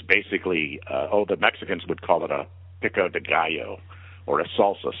is basically, the Mexicans would call it a pico de gallo, or a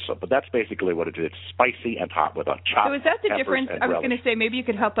salsa. But that's basically what it is. It's spicy and hot with a chopped. So is that the difference? I was going to say, maybe you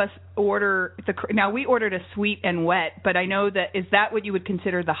could help us order now we ordered a sweet and wet, but I know that, is that what you would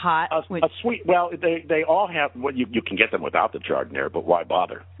consider the hot? A sweet, well, they all have, well, you can get them without the jardinere, but why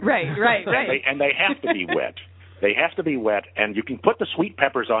bother? Right. And they have to be wet. They have to be wet, and you can put the sweet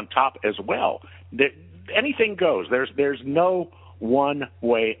peppers on top as well. Anything goes. There's no one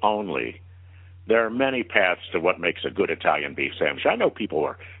way only. There are many paths to what makes a good Italian beef sandwich. I know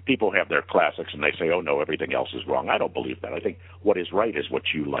people have their classics and they say, oh, no, everything else is wrong. I don't believe that. I think what is right is what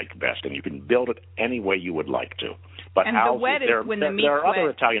you like best, and you can build it any way you would like to. But and Al's, the wet is when the meat's there are other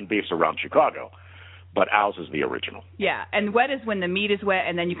wet. Italian beefs around Chicago, but Al's is the original. Yeah, and wet is when the meat is wet,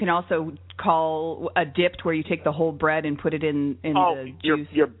 and then you can also call a dipped where you take the whole bread and put it in the juice.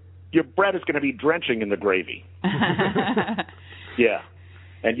 Your bread is going to be drenching in the gravy. Yeah.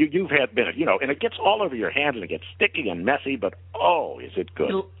 And you've had been, and it gets all over your hands and it gets sticky and messy, but oh, is it good?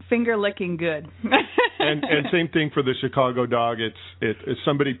 Finger licking good. and same thing for the Chicago dog. If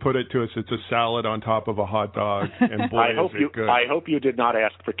somebody put it to us, it's a salad on top of a hot dog, and boy, is it good. I hope you did not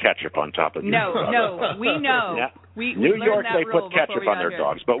ask for ketchup on top of your dog. No, we know. Yeah. We New York, they rule put ketchup on their here.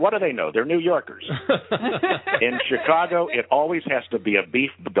 dogs, but what do they know? They're New Yorkers. In Chicago, it always has to be a beef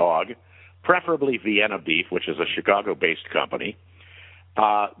dog, preferably Vienna beef, which is a Chicago-based company.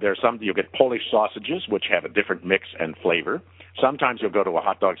 There's you'll get Polish sausages, which have a different mix and flavor. Sometimes you'll go to a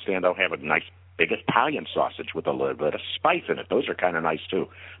hot dog stand, they'll have a nice big Italian sausage with a little bit of spice in it. Those are kind of nice too.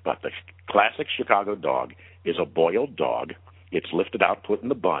 But the classic Chicago dog is a boiled dog. It's lifted out, put in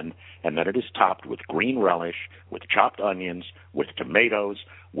the bun, and then it is topped with green relish, with chopped onions, with tomatoes,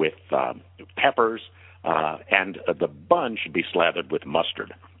 with peppers, and the bun should be slathered with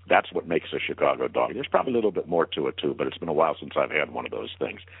mustard. That's what makes a Chicago dog. There's probably a little bit more to it, too, but it's been a while since I've had one of those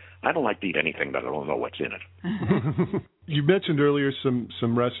things. I don't like to eat anything that I don't know what's in it. You mentioned earlier some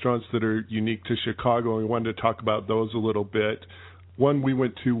restaurants that are unique to Chicago, and we wanted to talk about those a little bit. One we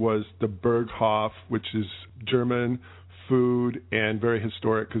went to was the Berghof, which is German food and very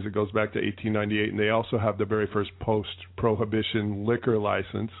historic because it goes back to 1898, and they also have the very first post-prohibition liquor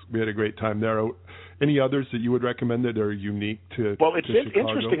license. We had a great time there. Any others that you would recommend that are unique to Well, it's Chicago?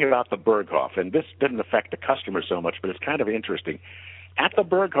 interesting about the Berghof, and this didn't affect the customer so much, but it's kind of interesting. At the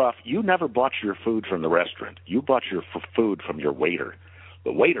Berghof, you never bought your food from the restaurant. You bought your food from your waiter.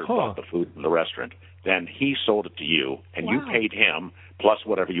 The waiter bought the food from the restaurant. Then he sold it to you, and you paid him plus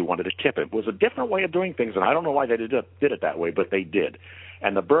whatever you wanted to tip him. It was a different way of doing things, and I don't know why they did it that way, but they did.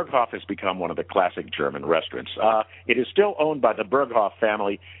 And the Berghof has become one of the classic German restaurants. It is still owned by the Berghof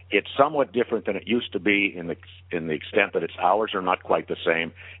family. It's somewhat different than it used to be in the extent that its hours are not quite the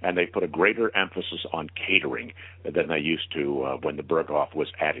same, and they put a greater emphasis on catering than they used to when the Berghof was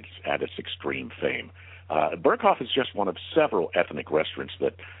at its extreme fame. Berghof is just one of several ethnic restaurants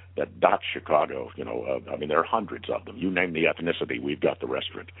that dot Chicago. I mean, there are hundreds of them. You name the ethnicity, we've got the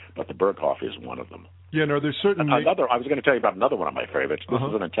restaurant. But the Berghof is one of them. Yeah, no, there's certainly... I was going to tell you about another one of my favorites. This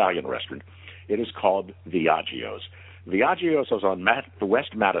is an Italian restaurant. It is called Viaggio's. Viaggio's is on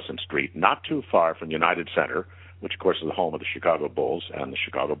West Madison Street, not too far from United Center, which, of course, is the home of the Chicago Bulls and the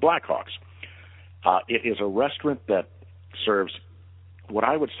Chicago Blackhawks. It is a restaurant that serves what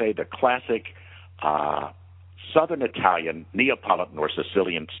I would say the classic Southern Italian, Neapolitan, or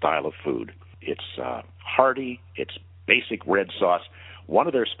Sicilian style of food. It's hearty. It's basic red sauce. One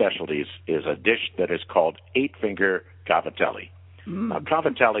of their specialties is a dish that is called 8-finger cavatelli. Now,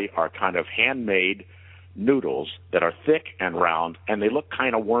 cavatelli are kind of handmade noodles that are thick and round, and they look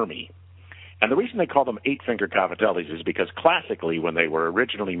kind of wormy. And the reason they call them 8-finger cavatellis is because classically, when they were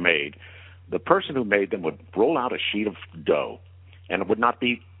originally made, the person who made them would roll out a sheet of dough, and it would not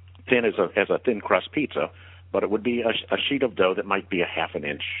be thin as a thin crust pizza, but it would be a sheet of dough that might be a half an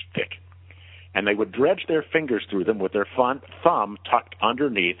inch thick. And they would dredge their fingers through them with their thumb tucked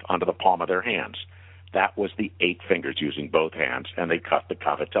underneath onto the palm of their hands. That was the 8 fingers using both hands, and they cut the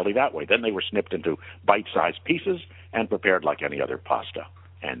cavatelli that way. Then they were snipped into bite-sized pieces and prepared like any other pasta.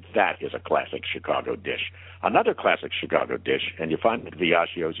 And that is a classic Chicago dish. Another classic Chicago dish, and you find it at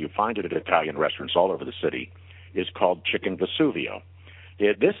Viaggio's, you find it at Italian restaurants all over the city, is called chicken Vesuvio.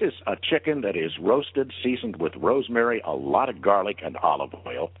 This is a chicken that is roasted, seasoned with rosemary, a lot of garlic, and olive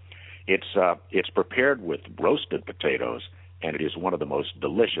oil. It's prepared with roasted potatoes, and it is one of the most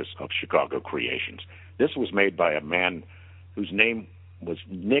delicious of Chicago creations. This was made by a man whose name was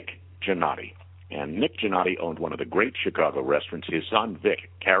Nick Giannotti. And Nick Giannotti owned one of the great Chicago restaurants. His son, Vic,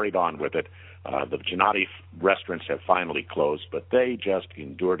 carried on with it. The Giannotti restaurants have finally closed, but they just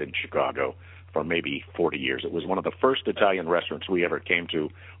endured in Chicago for maybe 40 years. It was one of the first Italian restaurants we ever came to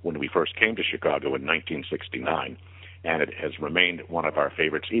when we first came to Chicago in 1969, and it has remained one of our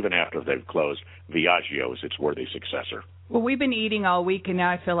favorites even after they've closed. Viaggio is its worthy successor. Well, we've been eating all week, and now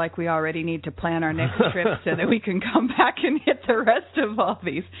I feel like we already need to plan our next trip so that we can come back and hit the rest of all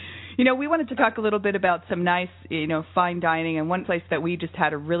these. We wanted to talk a little bit about some nice, fine dining, and one place that we just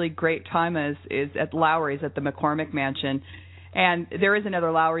had a really great time is at Lowry's at the McCormick Mansion. And there is another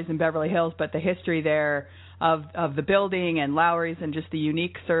Lowry's in Beverly Hills, but the history there of the building and Lowry's and just the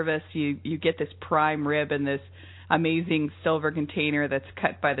unique service, you get this prime rib in this amazing silver container that's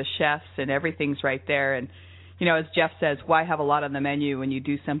cut by the chefs, and everything's right there. And, as Jeff says, why have a lot on the menu when you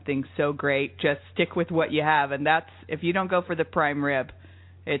do something so great? Just stick with what you have. And that's, if you don't go for the prime rib,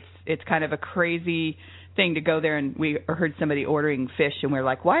 it's kind of a crazy thing to go there. And we heard somebody ordering fish, and we're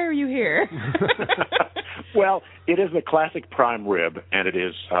like, why are you here? Well, it is the classic prime rib, and it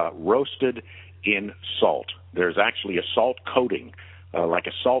is roasted in salt. There's actually a salt coating, like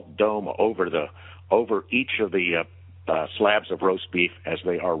a salt dome over each of the slabs of roast beef as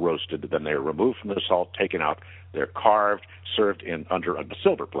they are roasted. Then they are removed from the salt, taken out. They're carved, served under a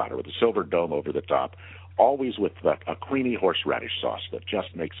silver platter with a silver dome over the top, always with a creamy horseradish sauce that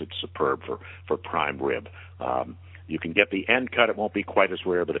just makes it superb for prime rib. You can get the end cut. It won't be quite as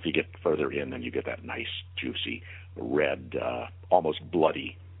rare, but if you get further in, then you get that nice, juicy, red, almost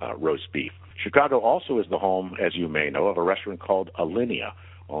bloody roast beef. Chicago also is the home, as you may know, of a restaurant called Alinea,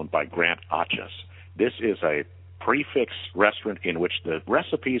 owned by Grant Achas. This is a prefix restaurant in which the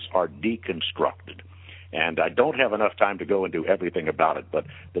recipes are deconstructed. And I don't have enough time to go and do everything about it, but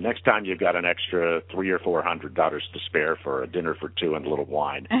the next time you've got an extra $300 or $400 to spare for a dinner for two and a little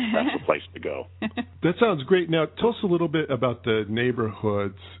wine, that's the place to go. That sounds great. Now, tell us a little bit about the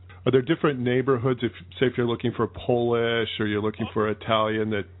neighborhoods Are there different neighborhoods, if you're looking for Polish or you're looking for Italian,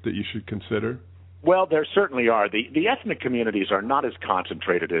 that you should consider? Well, there certainly are. The ethnic communities are not as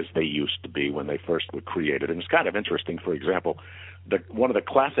concentrated as they used to be when they first were created. And it's kind of interesting, for example, one of the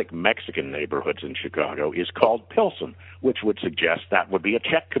classic Mexican neighborhoods in Chicago is called Pilsen, which would suggest that would be a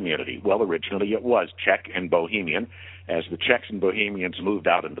Czech community. Well, originally it was Czech and Bohemian. As the Czechs and Bohemians moved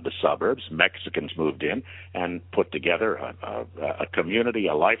out into the suburbs, Mexicans moved in and put together a community,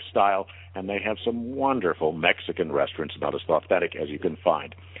 a lifestyle, and they have some wonderful Mexican restaurants about as authentic as you can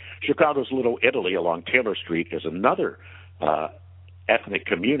find. Chicago's Little Italy along Taylor Street is another ethnic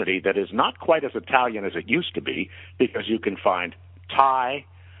community that is not quite as Italian as it used to be, because you can find Thai,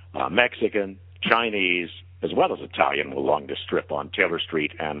 Mexican, Chinese, as well as Italian along the strip on Taylor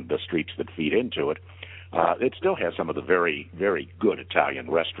Street and the streets that feed into it. It still has some of the very, very good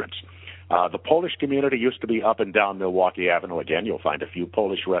Italian restaurants. The Polish community used to be up and down Milwaukee Avenue. Again, you'll find a few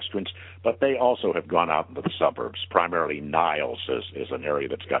Polish restaurants, but they also have gone out into the suburbs. Primarily Niles is an area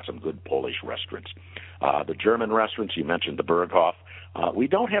that's got some good Polish restaurants. The German restaurants, you mentioned the Berghof. We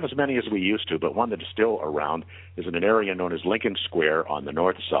don't have as many as we used to, but one that is still around is in an area known as Lincoln Square on the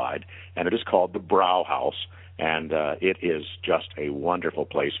north side, and it is called the Brauhaus, and it is just a wonderful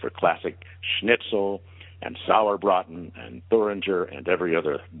place for classic schnitzel and Sauerbraten and Thuringer and every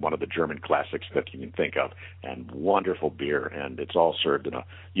other one of the German classics that you can think of, and wonderful beer, and it's all served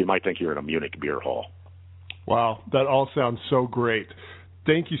you might think you're in a Munich beer hall. Wow, that all sounds so great.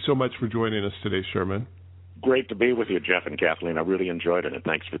 Thank you so much for joining us today, Sherman. Great to be with you, Jeff and Kathleen. I really enjoyed it, and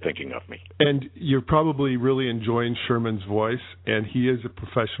thanks for thinking of me. And you're probably really enjoying Sherman's voice, and he is a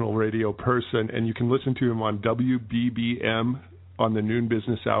professional radio person, and you can listen to him on WBBM on the noon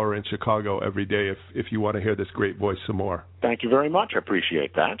business hour in Chicago every day if you want to hear this great voice some more. Thank you very much. I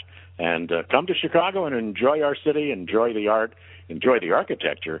appreciate that. And come to Chicago and enjoy our city, enjoy the art, enjoy the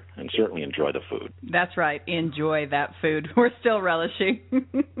architecture, and certainly enjoy the food. That's right. Enjoy that food. We're still relishing.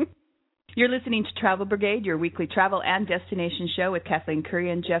 You're listening to Travel Brigade, your weekly travel and destination show with Kathleen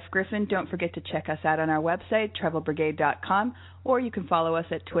Curry and Jeff Griffin. Don't forget to check us out on our website, travelbrigade.com, or you can follow us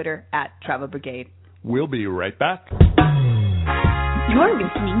at Twitter @TravelBrigade. We'll be right back. You're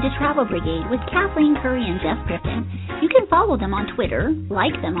listening to Travel Brigade with Kathleen Curry and Jeff Griffin. You can follow them on Twitter,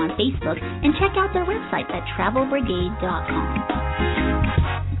 like them on Facebook, and check out their website at travelbrigade.com.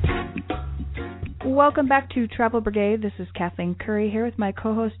 Welcome back to Travel Brigade. This is Kathleen Curry here with my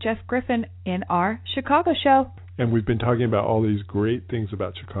co-host Jeff Griffin in our Chicago show. And we've been talking about all these great things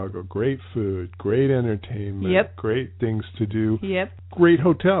about Chicago. Great food, great entertainment, great things to do, great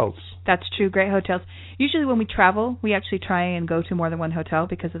hotels. That's true, great hotels. Usually when we travel, we actually try and go to more than one hotel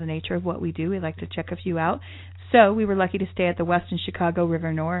because of the nature of what we do. We like to check a few out. So we were lucky to stay at the Westin Chicago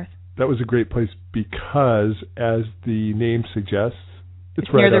River North. That was a great place because, as the name suggests, it's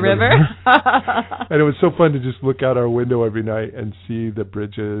right near the river. And it was so fun to just look out our window every night and see the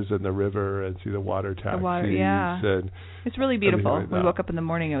bridges and the river and see the water taxis. The water, and it's really beautiful. Like we woke up in the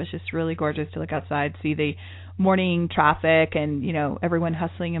morning. It was just really gorgeous to look outside, see the morning traffic and, everyone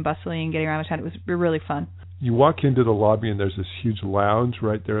hustling and bustling, getting around town. It was really fun. You walk into the lobby and there's this huge lounge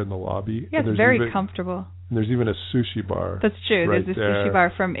right there in the lobby. Yeah, it's very comfortable. And there's even a sushi bar. That's true. Right there's a sushi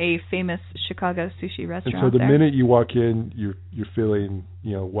bar from a famous Chicago sushi restaurant. And so the minute you walk in, you're feeling,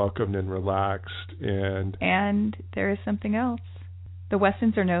 welcomed and relaxed. And there is something else. The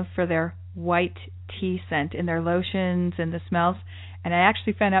Westins are known for their white tea scent in their lotions and the smells. And I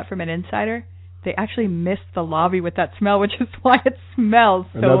actually found out from an insider, they actually missed the lobby with that smell, which is why it smells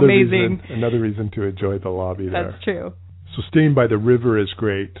so amazing. Another reason to enjoy the lobby there. That's true. So staying by the river is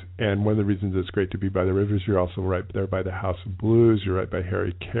great, and one of the reasons it's great to be by the river is you're also right there by the House of Blues, you're right by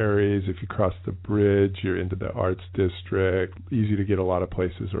Harry Carey's. If you cross the bridge, you're into the Arts District. Easy to get a lot of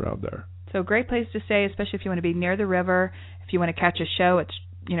places around there. So great place to stay, especially if you want to be near the river. If you want to catch a show, it's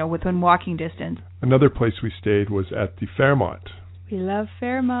within walking distance. Another place we stayed was at the Fairmont. We love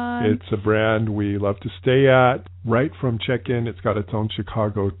Fairmont. It's a brand we love to stay at. Right from check-in, it's got its own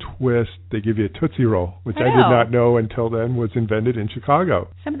Chicago twist. They give you a Tootsie Roll, which I did not know until then was invented in Chicago.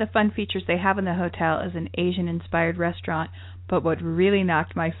 Some of the fun features they have in the hotel is an Asian-inspired restaurant, but what really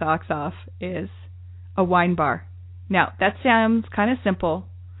knocked my socks off is a wine bar. Now, that sounds kind of simple,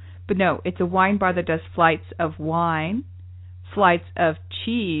 but no, it's a wine bar that does flights of wine, flights of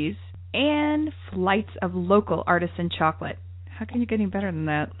cheese, and flights of local artisan chocolate. How can you get any better than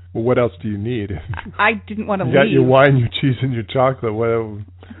that? Well, what else do you need? I didn't want to leave. You got your wine, your cheese, and your chocolate.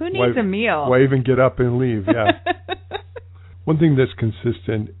 Who needs a meal? Why even get up and leave? Yeah. One thing that's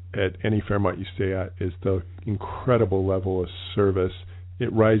consistent at any Fairmont you stay at is the incredible level of service.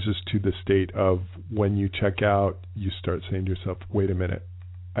 It rises to the state of when you check out, you start saying to yourself, wait a minute,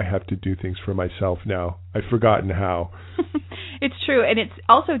 I have to do things for myself now. I've forgotten how. It's true, and it's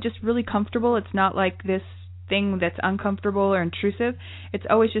also just really comfortable. It's not like this thing that's uncomfortable or intrusive. It's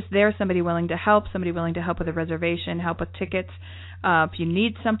always just there, somebody willing to help with a reservation, help with tickets. If you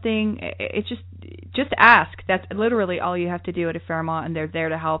need something, it's just ask. That's literally all you have to do at a Fairmont, and they're there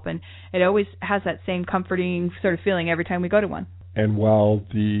to help. And it always has that same comforting sort of feeling every time we go to one. And while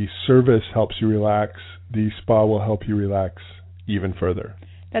the service helps you relax, the spa will help you relax even further.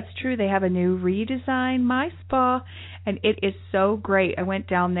 That's true. They have a new redesign, My Spa, and it is so great. I went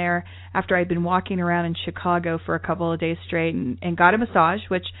down there after I'd been walking around in Chicago for a couple of days straight and got a massage,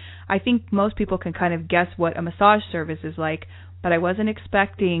 which I think most people can kind of guess what a massage service is like, but I wasn't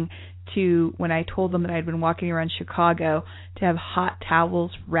expecting to, when I told them that I'd been walking around Chicago, to have hot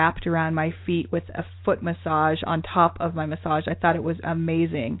towels wrapped around my feet with a foot massage on top of my massage. I thought it was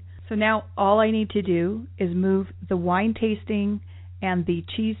amazing. So now all I need to do is move the wine tasting and the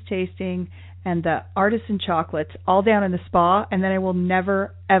cheese tasting and the artisan chocolates all down in the spa, and then I will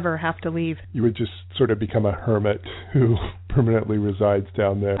never, ever have to leave. You would just sort of become a hermit who permanently resides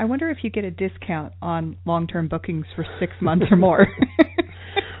down there. I wonder if you get a discount on long-term bookings for 6 months or more.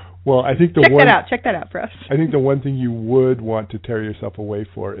 Well, I think check that out for us. I think the one thing you would want to tear yourself away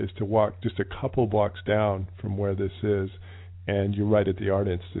for is to walk just a couple blocks down from where this is, and you're right at the Art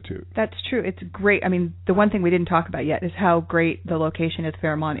Institute. That's true. It's great. I mean, the one thing we didn't talk about yet is how great the location at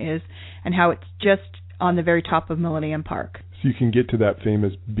Fairmont is and how it's just on the very top of Millennium Park. So you can get to that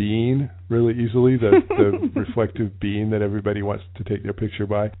famous bean really easily, the reflective bean that everybody wants to take their picture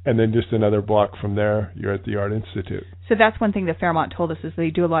by. And then just another block from there, you're at the Art Institute. So that's one thing that Fairmont told us is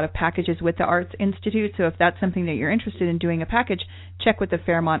they do a lot of packages with the Arts Institute. So if that's something that you're interested in doing a package, check with the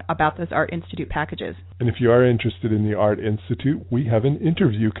Fairmont about those Art Institute packages. And if you are interested in the Art Institute, we have an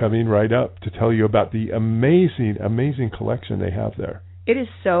interview coming right up to tell you about the amazing, amazing collection they have there. It is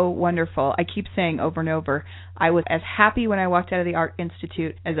so wonderful. I keep saying over and over, I was as happy when I walked out of the Art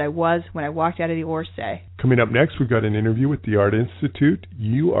Institute as I was when I walked out of the Orsay. Coming up next, we've got an interview with the Art Institute.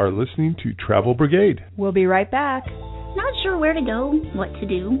 You are listening to Travel Brigade. We'll be right back. Not sure where to go, what to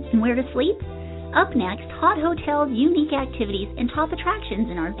do, and where to sleep? Up next, hot hotels, unique activities, and top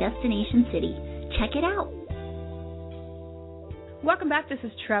attractions in our destination city. Check it out. Welcome back. This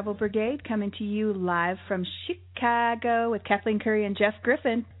is Travel Brigade coming to you live from Chicago with Kathleen Curry and Jeff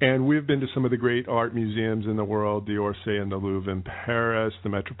Griffin. And we've been to some of the great art museums in the world, the Orsay and the Louvre in Paris, the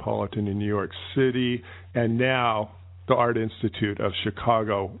Metropolitan in New York City, and now the Art Institute of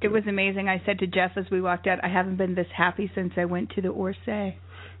Chicago. It was amazing. I said to Jeff as we walked out, I haven't been this happy since I went to the Orsay.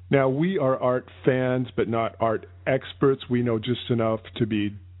 Now, we are art fans, but not art experts. We know just enough to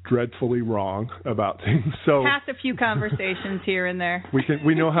be dreadfully wrong about things. So past a few conversations here and there.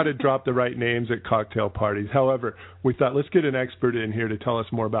 We know how to drop the right names at cocktail parties. However, we thought let's get an expert in here to tell us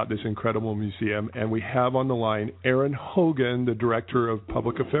more about this incredible museum. And we have on the line Erin Hogan, the Director of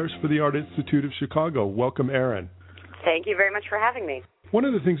Public Affairs for the Art Institute of Chicago. Welcome, Erin. Thank you very much for having me. One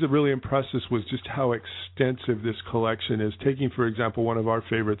of the things that really impressed us was just how extensive this collection is. Taking, for example, one of our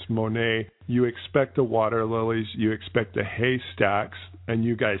favorites, Monet, you expect the water lilies, you expect the haystacks, and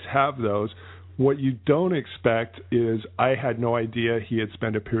you guys have those. What you don't expect is, I had no idea he had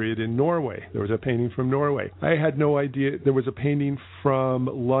spent a period in Norway. There was a painting from Norway. I had no idea there was a painting from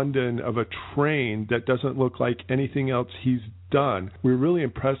London of a train that doesn't look like anything else he's done. We were really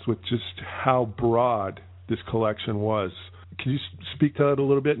impressed with just how broad this collection was. Can you speak to that a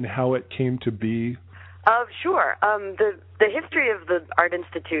little bit and how it came to be? Sure. The history of the Art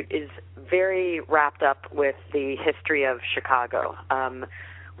Institute is very wrapped up with the history of Chicago.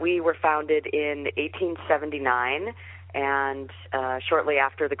 We were founded in 1879 and shortly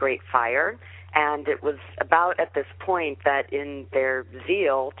after the Great Fire. And it was about at this point that in their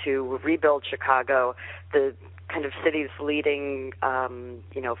zeal to rebuild Chicago, the kind of city's leading,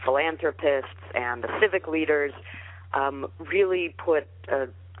 philanthropists and the civic leaders really put a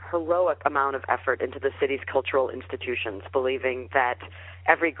heroic amount of effort into the city's cultural institutions, believing that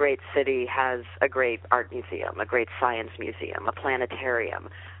every great city has a great art museum, a great science museum, a planetarium.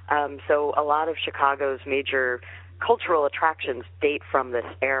 So a lot of Chicago's major cultural attractions date from this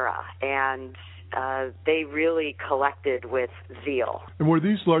era, and they really collected with zeal. And were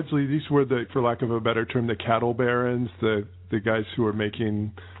these were the, for lack of a better term, the cattle barons, the guys who were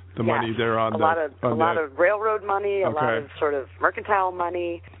making the money there on a lot of railroad money, a lot of sort of mercantile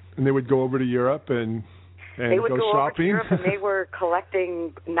money. And they would go over to Europe and they would go shopping. Over to Europe, and they were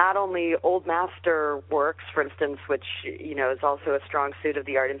collecting not only old master works, for instance, which is also a strong suit of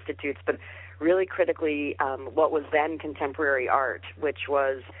the Art Institute's, but really critically what was then contemporary art, which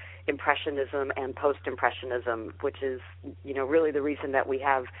was Impressionism and Post-Impressionism, which is, really the reason that we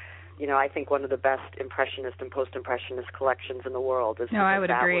have, I think one of the best Impressionist and Post-Impressionist collections in the world. No, I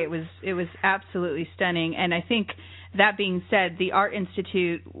would agree. It was absolutely stunning. And I think, that being said, the Art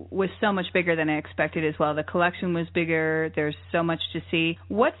Institute was so much bigger than I expected as well. The collection was bigger. There's so much to see.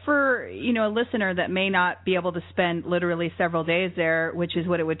 What for, a listener that may not be able to spend literally several days there, which is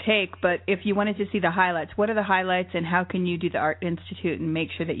what it would take, but if you wanted to see the highlights, what are the highlights and how can you do the Art Institute and make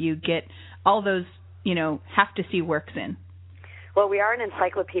sure that you get all those, have-to-see works in? Well, we are an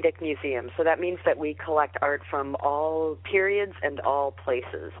encyclopedic museum, so that means that we collect art from all periods and all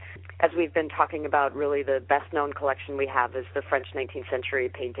places. As we've been talking about, really the best-known collection we have is the French 19th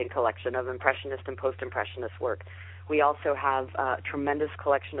century painting collection of Impressionist and Post-Impressionist work. We also have a tremendous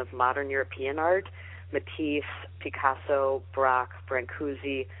collection of modern European art, Matisse, Picasso, Braque,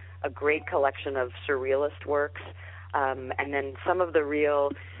 Brancusi, a great collection of surrealist works, and then some of the real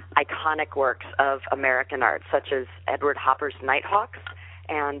iconic works of American art, such as Edward Hopper's Nighthawks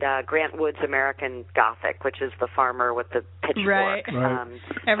and Grant Wood's American Gothic, which is the farmer with the pitchfork.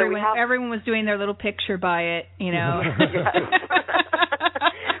 Right. Everyone was doing their little picture by it,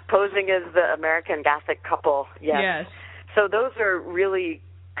 Posing as the American Gothic couple, yes. So those are really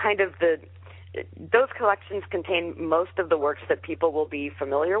kind of those collections contain most of the works that people will be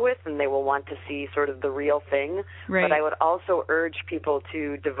familiar with, and they will want to see sort of the real thing. Right. But I would also urge people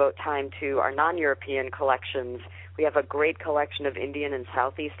to devote time to our non-European collections. We have a great collection of Indian and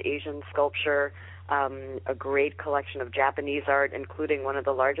Southeast Asian sculpture, a great collection of Japanese art, including one of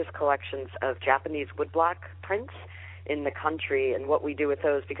the largest collections of Japanese woodblock prints in the country. And what we do with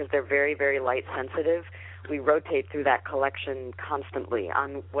those, because they're very, very light sensitive, we rotate through that collection constantly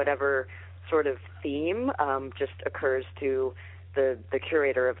on whatever sort of theme just occurs to the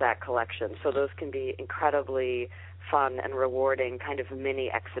curator of that collection. So those can be incredibly fun and rewarding kind of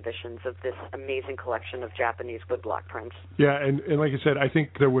mini exhibitions of this amazing collection of Japanese woodblock prints. Yeah, and like I said, I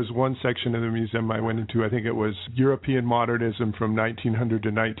think there was one section of the museum I went into, I think it was European modernism from 1900 to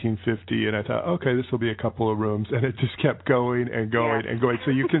 1950, and I thought, okay, this will be a couple of rooms, and it just kept going and going and going.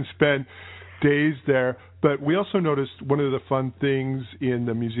 So you can spend days there. But we also noticed one of the fun things in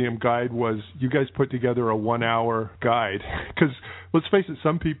the museum guide was you guys put together a 1-hour guide. Because let's face it,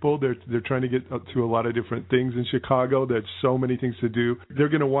 some people, they're trying to get up to a lot of different things in Chicago. There's so many things to do. They're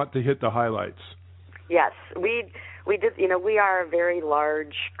going to want to hit the highlights. Yes, we did. We are a very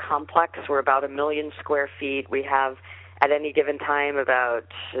large complex. We're about 1 million square feet. We have at any given time about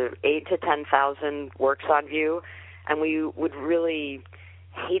 8,000 to 10,000 works on view, and we would really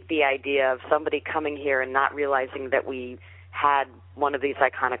hate the idea of somebody coming here and not realizing that we had one of these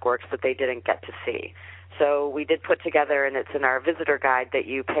iconic works that they didn't get to see. So we did put together, and it's in our visitor guide that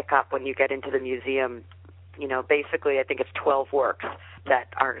you pick up when you get into the museum, basically I think it's 12 works that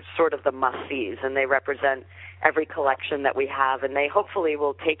are sort of the must-sees, and they represent every collection that we have, and they hopefully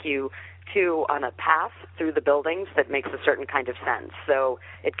will take you on a path through the buildings that makes a certain kind of sense. So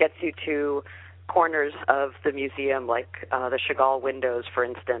it gets you to corners of the museum, like the Chagall windows, for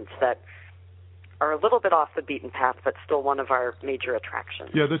instance, that are a little bit off the beaten path, but still one of our major attractions.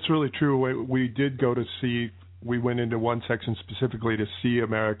 Yeah, that's really true. We did go to see, we went into one section specifically to see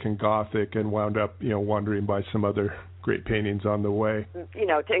American Gothic and wound up, wandering by some other great paintings on the way.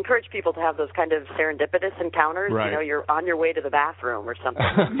 To encourage people to have those kind of serendipitous encounters. Right. You're on your way to the bathroom or something,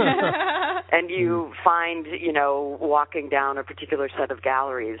 and you find, walking down a particular set of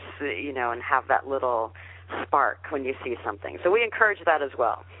galleries, and have that little spark when you see something. So we encourage that as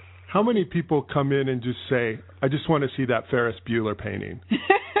well. How many people come in and just say, I just want to see that Ferris Bueller painting?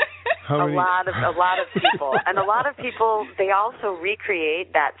 A lot of people. And a lot of people, they also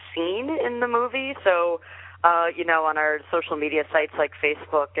recreate that scene in the movie. So, on our social media sites like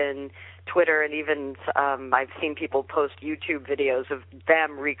Facebook and Twitter, and even I've seen people post YouTube videos of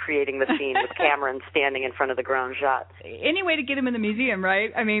them recreating the scene with Cameron standing in front of the Grand Jatte. Any way to get them in the museum,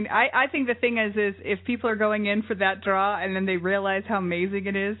 right? I mean, I think the thing is if people are going in for that draw and then they realize how amazing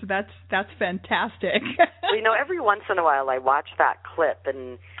it is, that's fantastic. Well, every once in a while I watch that clip,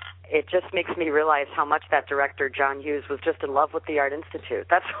 and it just makes me realize how much that director, John Hughes, was just in love with the Art Institute.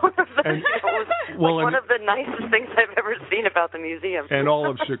 That's one of the one of the nicest things I've ever seen about the museum. And all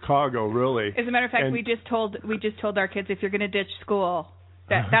of Chicago, really. As a matter of fact, we just told our kids, if you're going to ditch school,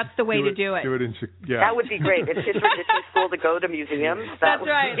 that's the way to do it. Do it in That would be great. If kids were ditching school to go to museums, that's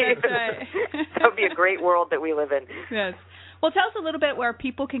right. That would be a great world that we live in. Yes. Well, tell us a little bit where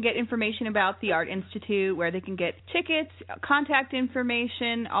people can get information about the Art Institute, where they can get tickets, contact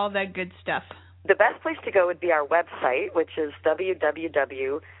information, all that good stuff. The best place to go would be our website, which is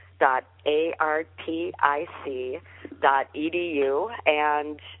www.artic.org. chicagomuseum.edu,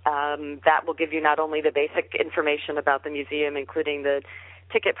 and that will give you not only the basic information about the museum, including the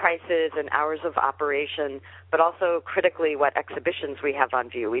ticket prices and hours of operation, but also critically what exhibitions we have on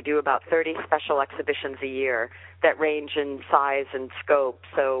view. We do about 30 special exhibitions a year that range in size and scope.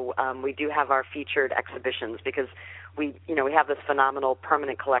 So we do have our featured exhibitions because we have this phenomenal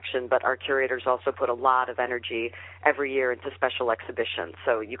permanent collection, but our curators also put a lot of energy every year into special exhibitions.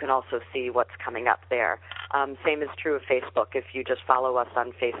 So you can also see what's coming up there. Same is true of Facebook. If you just follow us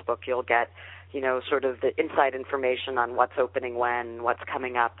on Facebook, you'll get sort of the inside information on what's opening when, what's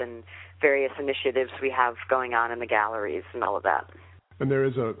coming up, and various initiatives we have going on in the galleries and all of that. And there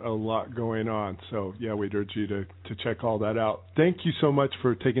is a lot going on. So, yeah, we'd urge you to check all that out. Thank you so much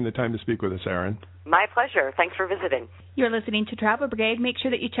for taking the time to speak with us, Erin. My pleasure. Thanks for visiting. You're listening to Travel Brigade. Make sure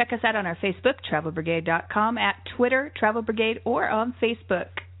that you check us out on our Facebook, travelbrigade.com, at Twitter, Travel Brigade, or on Facebook.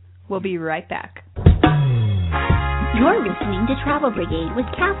 We'll be right back. You're listening to Travel Brigade with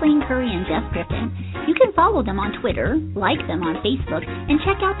Kathleen Curry and Jeff Griffin. You can follow them on Twitter, like them on Facebook, and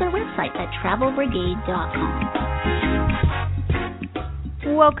check out their website at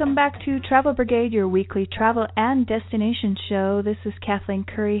travelbrigade.com. Welcome back to Travel Brigade, your weekly travel and destination show. This is Kathleen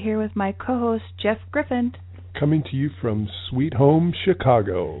Curry here with my co-host, Jeff Griffin. Coming to you from Sweet Home,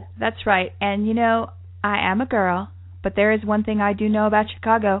 Chicago. That's right. And, I am a girl, but there is one thing I do know about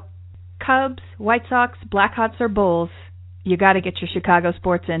Chicago. Cubs, White Sox, Blackhawks, or Bulls, you got to get your Chicago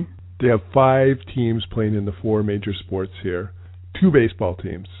sports in. They have 5 teams playing in the 4 major sports here, 2 baseball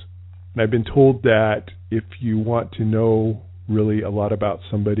teams. And I've been told that if you want to know really a lot about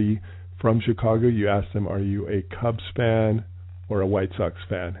somebody from Chicago, you ask them, are you a Cubs fan or a White Sox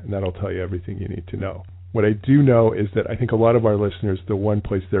fan? And that'll tell you everything you need to know. What I do know is that I think a lot of our listeners, the one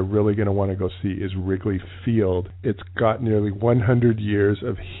place they're really going to want to go see is Wrigley Field. It's got nearly 100 years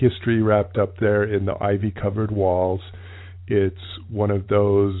of history wrapped up there in the ivy-covered walls. It's one of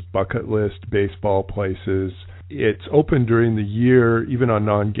those bucket list baseball places. It's open during the year, even on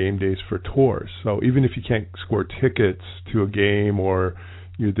non-game days, for tours. So even if you can't score tickets to a game or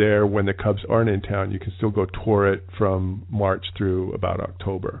you're there when the Cubs aren't in town, you can still go tour it from March through about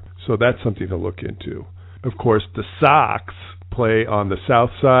October. So that's something to look into. Of course, the Sox play on the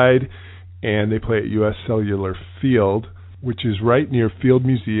south side, and they play at U.S. Cellular Field, which is right near Field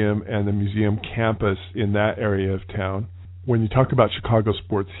Museum and the museum campus in that area of town. When you talk about Chicago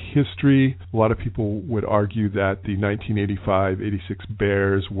sports history, a lot of people would argue that the 1985-86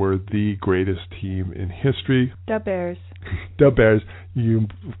 Bears were the greatest team in history. The Bears. The Bears. You,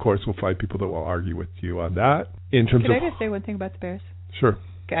 of course, will find people that will argue with you on that. Can I just say one thing about the Bears? Sure.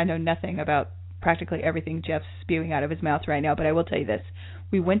 Okay, I know nothing about practically everything Jeff's spewing out of his mouth right now, but I will tell you this.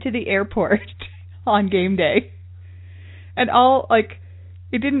 We went to the airport on game day, and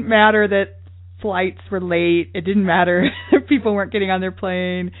it didn't matter that flights were late. It didn't matter if people weren't getting on their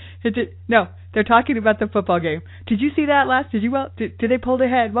plane. No, they're talking about the football game. Did you see that last? Did they pull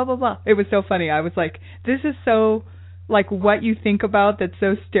ahead? Blah, blah, blah. It was so funny. I was like, this is so what you think about that's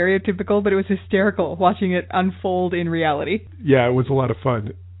so stereotypical, but it was hysterical watching it unfold in reality. Yeah, it was a lot of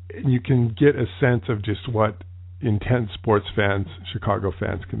fun. You can get a sense of just what intense sports fans Chicago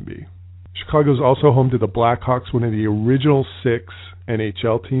fans can be. Chicago's also home to the Blackhawks, one of the original 6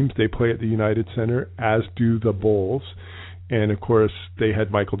 NHL teams. They play at the United Center, as do the Bulls. And, of course, they had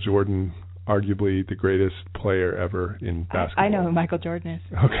Michael Jordan, arguably the greatest player ever in basketball. I know who Michael Jordan is.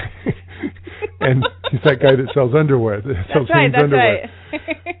 Okay. And he's that guy that sells underwear. That's right.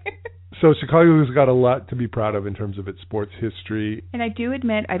 So Chicago's got a lot to be proud of in terms of its sports history. And I do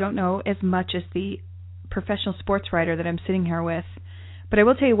admit I don't know as much as the professional sports writer that I'm sitting here with. But I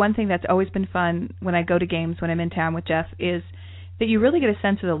will tell you one thing that's always been fun when I go to games, when I'm in town with Jeff, is that you really get a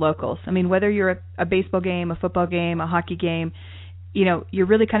sense of the locals. I mean, whether you're a baseball game, a football game, a hockey game, you're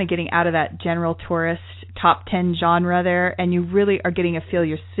really kind of getting out of that general tourist top 10 genre there, and you really are getting a feel.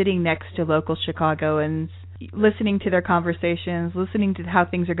 You're sitting next to local Chicagoans, listening to their conversations, listening to how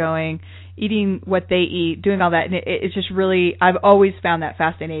things are going, eating what they eat, doing all that. And it's just really, I've always found that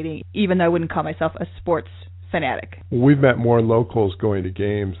fascinating, even though I wouldn't call myself a sports fanatic. We've met more locals going to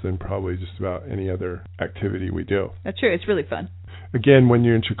games than probably just about any other activity we do. That's true. It's really fun. Again, when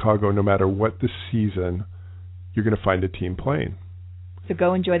you're in Chicago, no matter what the season, you're going to find a team playing. So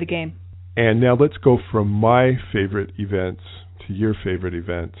go enjoy the game. And now let's go from my favorite events to your favorite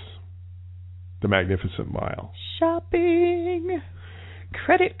events. The Magnificent Mile. Shopping,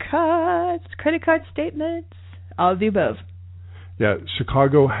 credit cards, credit card statements, all of the above. Yeah,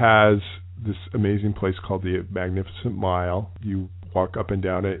 Chicago has this amazing place called the Magnificent Mile. You walk up and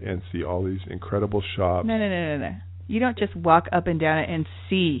down it and see all these incredible shops. No. You don't just walk up and down it and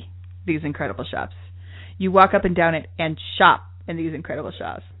see these incredible shops. You walk up and down it and shop in these incredible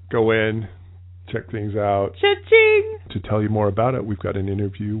shops. Go in, check things out. Cha-ching! To tell you more about it, we've got an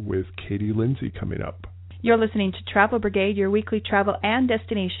interview with Katie Lindsay coming up. You're listening to Travel Brigade, your weekly travel and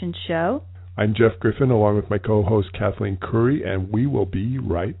destination show. I'm Jeff Griffin, along with my co-host Kathleen Curry, and we will be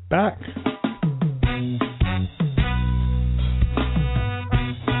right back.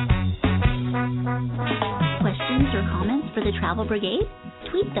 Questions or comments for the Travel Brigade?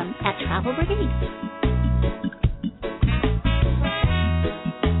 Tweet them at Travel Brigade.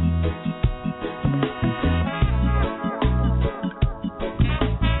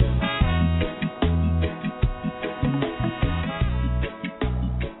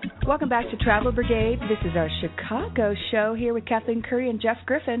 Welcome back to Travel Brigade. This is our Chicago show here with Kathleen Curry and Jeff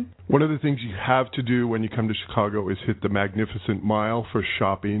Griffin. One of the things you have to do when you come to Chicago is hit the Magnificent Mile for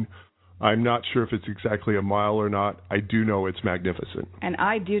shopping. I'm not sure if it's exactly a mile or not. I do know it's magnificent. And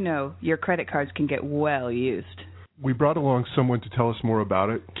I do know your credit cards can get well used. We brought along someone to tell us more about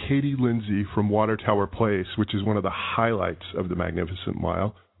it, Katie Lindsay from Water Tower Place, which is one of the highlights of the Magnificent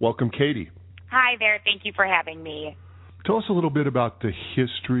Mile. Welcome, Katie. Hi there. Thank you for having me. Tell us a little bit about the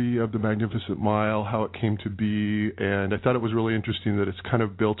history of the Magnificent Mile, how it came to be, and I thought it was really interesting that it's kind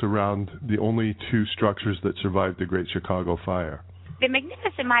of built around the only two structures that survived the Great Chicago Fire. The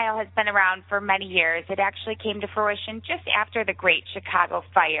Magnificent Mile has been around for many years. It actually came to fruition just after the Great Chicago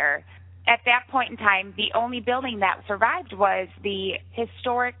Fire. At that point in time, the only building that survived was the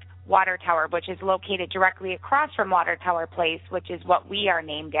historic Water Tower, which is located directly across from Water Tower Place, which is what we are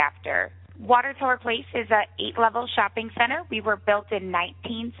named after. Water Tower Place is an 8-level shopping center. We were built in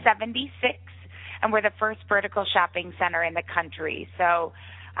 1976, and we're the first vertical shopping center in the country. So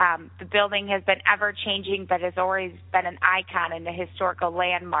the building has been ever-changing, but has always been an icon and a historical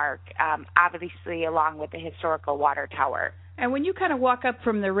landmark, obviously along with the historical Water Tower. And when you kind of walk up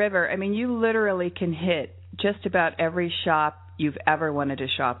from the river, I mean, you literally can hit just about every shop you've ever wanted to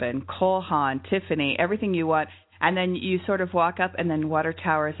shop in. Cole Haan, Tiffany, everything you want. And then you sort of walk up, and then Water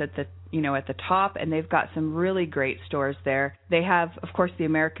Tower is at the top, and they've got some really great stores there. They have, of course, the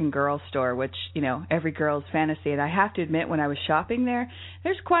American Girl store, which, every girl's fantasy. And I have to admit, when I was shopping there,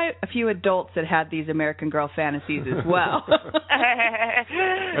 there's quite a few adults that had these American Girl fantasies as well.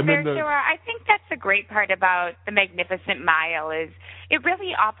 There sure are. I think that's the great part about the Magnificent Mile is it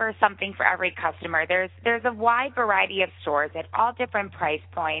really offers something for every customer. There's a wide variety of stores at all different price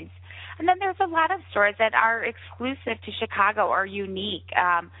points. And then there's a lot of stores that are exclusive to Chicago or unique.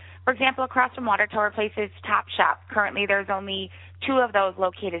 For example, across from Water Tower Place is Top Shop. Currently, there's only 2 of those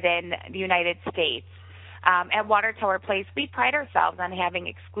located in the United States. At Water Tower Place, we pride ourselves on having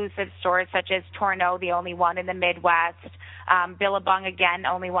exclusive stores such as Tourneau, the only one in the Midwest, Billabong, again,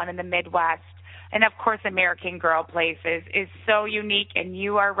 only one in the Midwest. And, of course, American Girl Place is so unique. And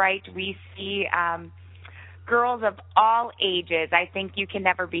you are right, we see girls of all ages. I think you can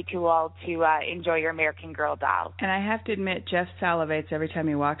never be too old to enjoy your American Girl doll. And I have to admit, Jeff salivates every time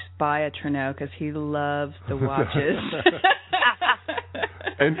he walks by a Tourneau because he loves the watches.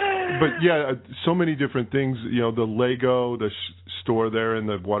 But yeah, so many different things. The Lego, the store there in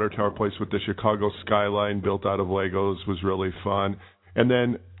the Water Tower Place with the Chicago skyline built out of Legos was really fun. And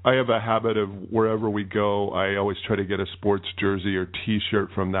then I have a habit of wherever we go, I always try to get a sports jersey or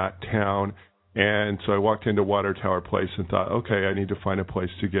T-shirt from that town. And so I walked into Water Tower Place and thought, okay, I need to find a place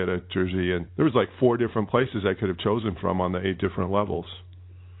to get a jersey. And there was like 4 different places I could have chosen from on the 8 different levels.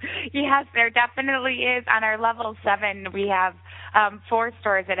 Yes, there definitely is. On our level 7, we have 4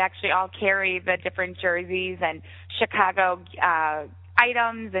 stores that actually all carry the different jerseys and Chicago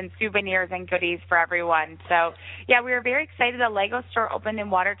items and souvenirs and goodies for everyone. So, yeah, we were very excited. The Lego store opened in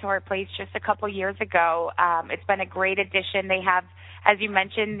Water Tower Place just a couple years ago. It's been a great addition. They have, as you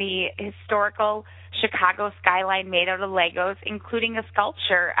mentioned, the historical Chicago skyline made out of Legos, including a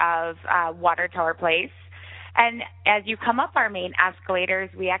sculpture of Water Tower Place. And as you come up our main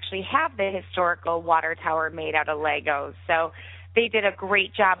escalators, we actually have the historical Water Tower made out of Legos. So they did a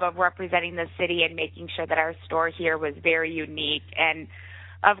great job of representing the city and making sure that our store here was very unique. And,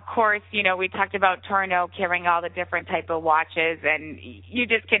 of course, we talked about Tourneau carrying all the different type of watches, and you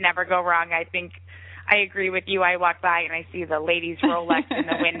just can never go wrong. I think I agree with you. I walk by and I see the ladies' Rolex in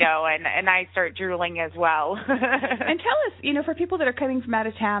the window, and I start drooling as well. And tell us, for people that are coming from out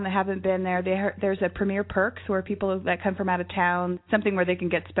of town that haven't been there, there's a Premier Perks where people that come from out of town, something where they can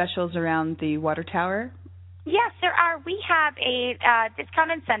get specials around the Water Tower. Yes, there are. We have a discount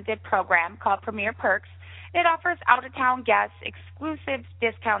incentive program called Premier Perks. It offers out-of-town guests exclusive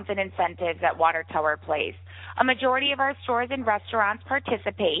discounts and incentives at Water Tower Place. A majority of our stores and restaurants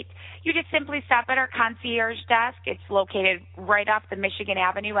participate. You just simply stop at our concierge desk. It's located right off the Michigan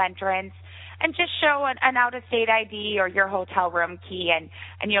Avenue entrance. and just show an out-of-state ID or your hotel room key,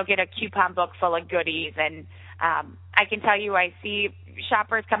 and you'll get a coupon book full of goodies. And I can tell you, I see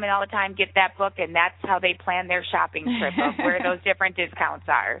shoppers come in all the time, get that book, and that's how they plan their shopping trip of where those different discounts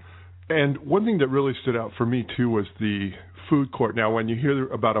are. And one thing that really stood out for me, too, was the food court. Now, when you hear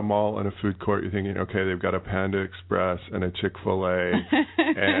about a mall and a food court, you're thinking, okay, they've got a Panda Express and a Chick-fil-A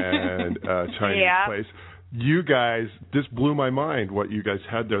and a Chinese place. You guys, this blew my mind, what you guys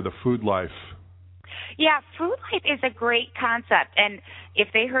had there, the food life. Yeah, food life is a great concept, and if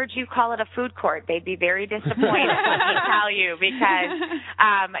they heard you call it a food court, they'd be very disappointed, let me tell you, because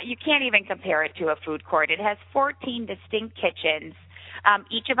you can't even compare it to a food court. It has 14 distinct kitchens.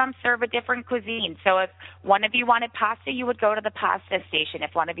 Each of them serve a different cuisine. So if one of you wanted pasta, you would go to the pasta station.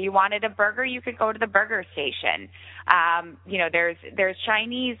 If one of you wanted a burger, you could go to the burger station. There's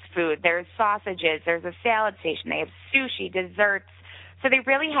Chinese food, there's sausages, there's a salad station. They have sushi, desserts. So they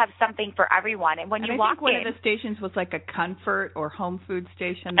really have something for everyone. And when you walk in, one of the stations was like a comfort or home food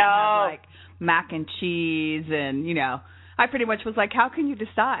station that had like mac and cheese, and I pretty much was like, how can you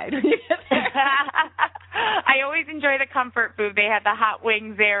decide? I always enjoy the comfort food. They had the hot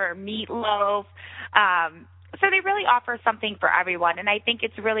wings there, or meatloaf. So they really offer something for everyone, and I think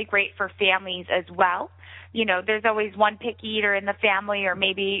it's really great for families as well. There's always one picky eater in the family, or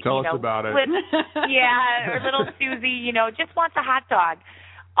maybe Tell us about it. Or little Susie, just wants a hot dog.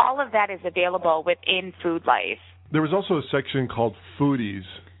 All of that is available within Food Life. There was also a section called Foodies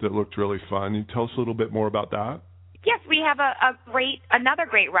that looked really fun. Can you tell us a little bit more about that? Yes, we have another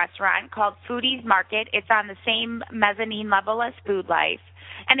great restaurant called Foodies Market. It's on the same mezzanine level as Food Life,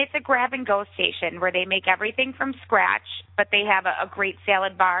 and it's a grab-and-go station where they make everything from scratch, but they have a great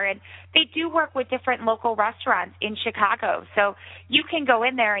salad bar, and they do work with different local restaurants in Chicago. So you can go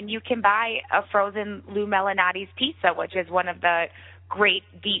in there and you can buy a frozen Lou Melinotti's pizza, which is one of the great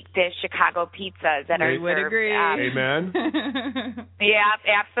deep dish Chicago pizzas that are served. Would agree. Amen. Yeah,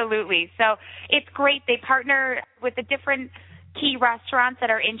 absolutely. So it's great. They partner with the different key restaurants that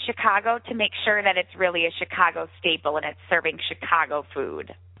are in Chicago to make sure that it's really a Chicago staple and it's serving Chicago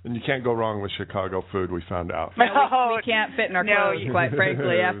food. And you can't go wrong with Chicago food, we found out. No, we can't fit in our clothes, quite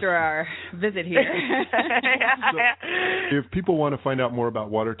frankly, after our visit here. So, if people want to find out more about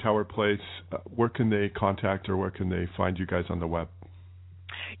Water Tower Place, where can they contact, or where can they find you guys on the web?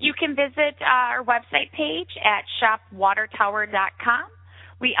 You can visit our website page at shopwatertower.com.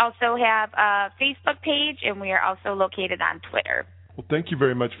 We also have a Facebook page, and we are also located on Twitter. Well, thank you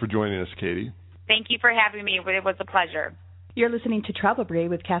very much for joining us, Katie. Thank you for having me. It was a pleasure. You're listening to Travel Brigade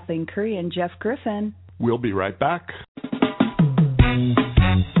with Kathleen Curry and Jeff Griffin. We'll be right back.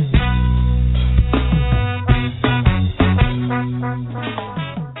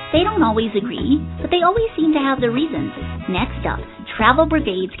 They don't always agree, but they always seem to have their reasons. Next up, Travel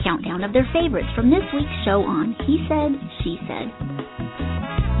Brigade's countdown of their favorites from this week's show on He Said, She Said.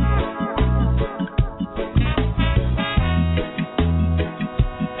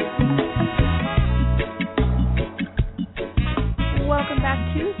 Welcome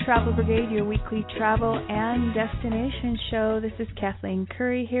back to Travel Brigade, your weekly travel and destination show. This is Kathleen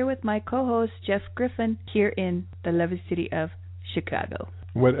Curry here with my co-host Jeff Griffin here in the lovely city of Chicago.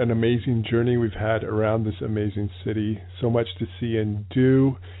 What an amazing journey we've had around this amazing city. So much to see and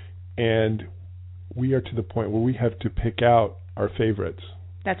do. And we are to the point where we have to pick out our favorites.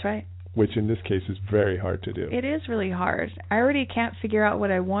 That's right. Which in this case is very hard to do. It is really hard. I already can't figure out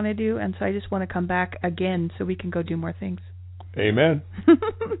what I want to do, and so I just want to come back again so we can go do more things. Amen.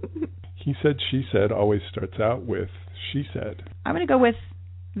 He Said, She Said always starts out with She Said. I'm going to go with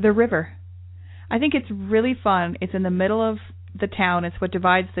the river. I think it's really fun. It's in the middle of the town. It's what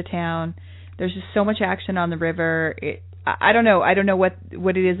divides the town. There's just so much action on the river. I don't know. I don't know what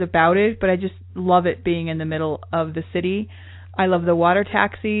it is about it, but I just love it being in the middle of the city. I love the water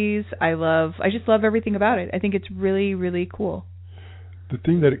taxis. I just love everything about it. I think it's really, really cool. The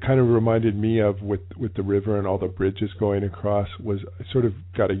thing that it kind of reminded me of with the river and all the bridges going across was it sort of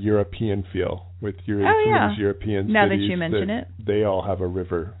got a European feel with these European cities. Now that you mention it. They all have a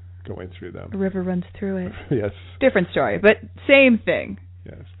river going through them. The river runs through it. Yes. Different story, but same thing.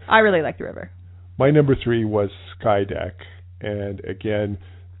 Yes. I really like the river. My number 3 was Skydeck. And again,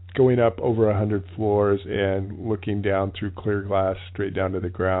 going up over 100 floors and looking down through clear glass straight down to the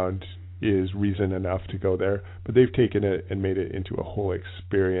ground is reason enough to go there. But they've taken it and made it into a whole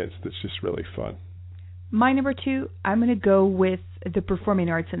experience that's just really fun. My number 2, I'm going to go with the performing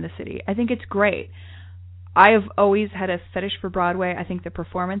arts in the city. I think it's great. I have always had a fetish for Broadway. I think the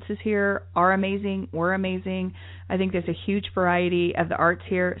performances here are amazing, were amazing. I think there's a huge variety of the arts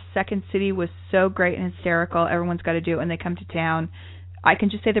here. Second City was so great and hysterical. Everyone's got to do it when they come to town. I can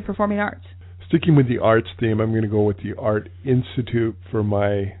just say the performing arts. Sticking with the arts theme, I'm going to go with the Art Institute for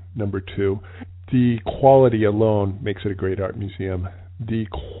my number 2. The quality alone makes it a great art museum. The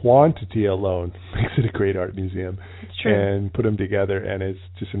quantity alone makes it a great art museum. It's true. And put them together, and it's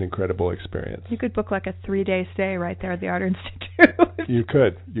just an incredible experience. You could book like a 3-day stay right there at the Art Institute. You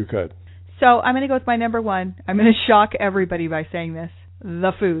could. So I'm going to go with my number 1. I'm going to shock everybody by saying this.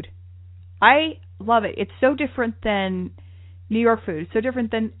 The food. I love it. It's so different than New York food. It's so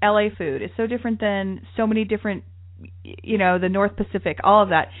different than LA food. It's so different than so many different, the North Pacific, all of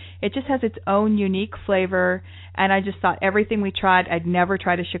that. It just has its own unique flavor, and I just thought everything we tried, I'd never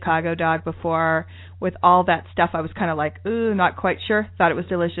tried a Chicago dog before. With all that stuff, I was kind of like, ooh, not quite sure. Thought it was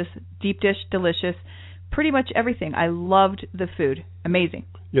delicious. Deep dish, delicious. Pretty much everything. I loved the food. Amazing.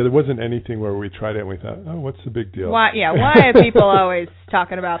 Yeah, there wasn't anything where we tried it and we thought, oh, what's the big deal? Why are people always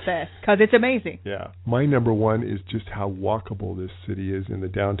talking about this? Because it's amazing. Yeah. My number 1 is just how walkable this city is in the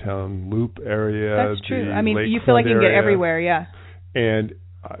downtown Loop area. That's true. I mean, Lakefront you feel like you can get area. everywhere, yeah. And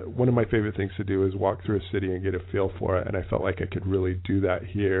one of my favorite things to do is walk through a city and get a feel for it, and I felt like I could really do that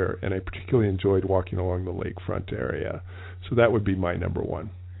here, and I particularly enjoyed walking along the Lakefront area. So that would be my number 1.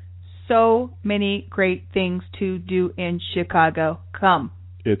 So many great things to do in Chicago. Come.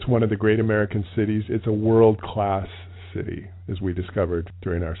 It's one of the great American cities. It's a world-class city, as we discovered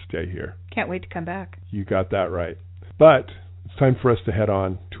during our stay here. Can't wait to come back. You got that right. But it's time for us to head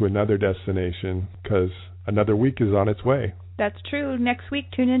on to another destination because another week is on its way. That's true. Next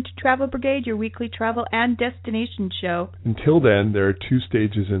week, tune in to Travel Brigade, your weekly travel and destination show. Until then, there are 2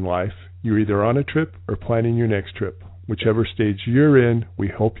 stages in life. You're either on a trip or planning your next trip. Whichever stage you're in, we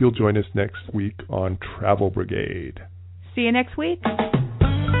hope you'll join us next week on Travel Brigade. See you next week.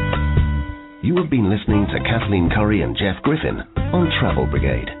 You have been listening to Kathleen Curry and Jeff Griffin on Travel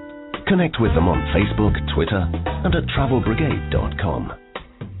Brigade. Connect with them on Facebook, Twitter, and at travelbrigade.com.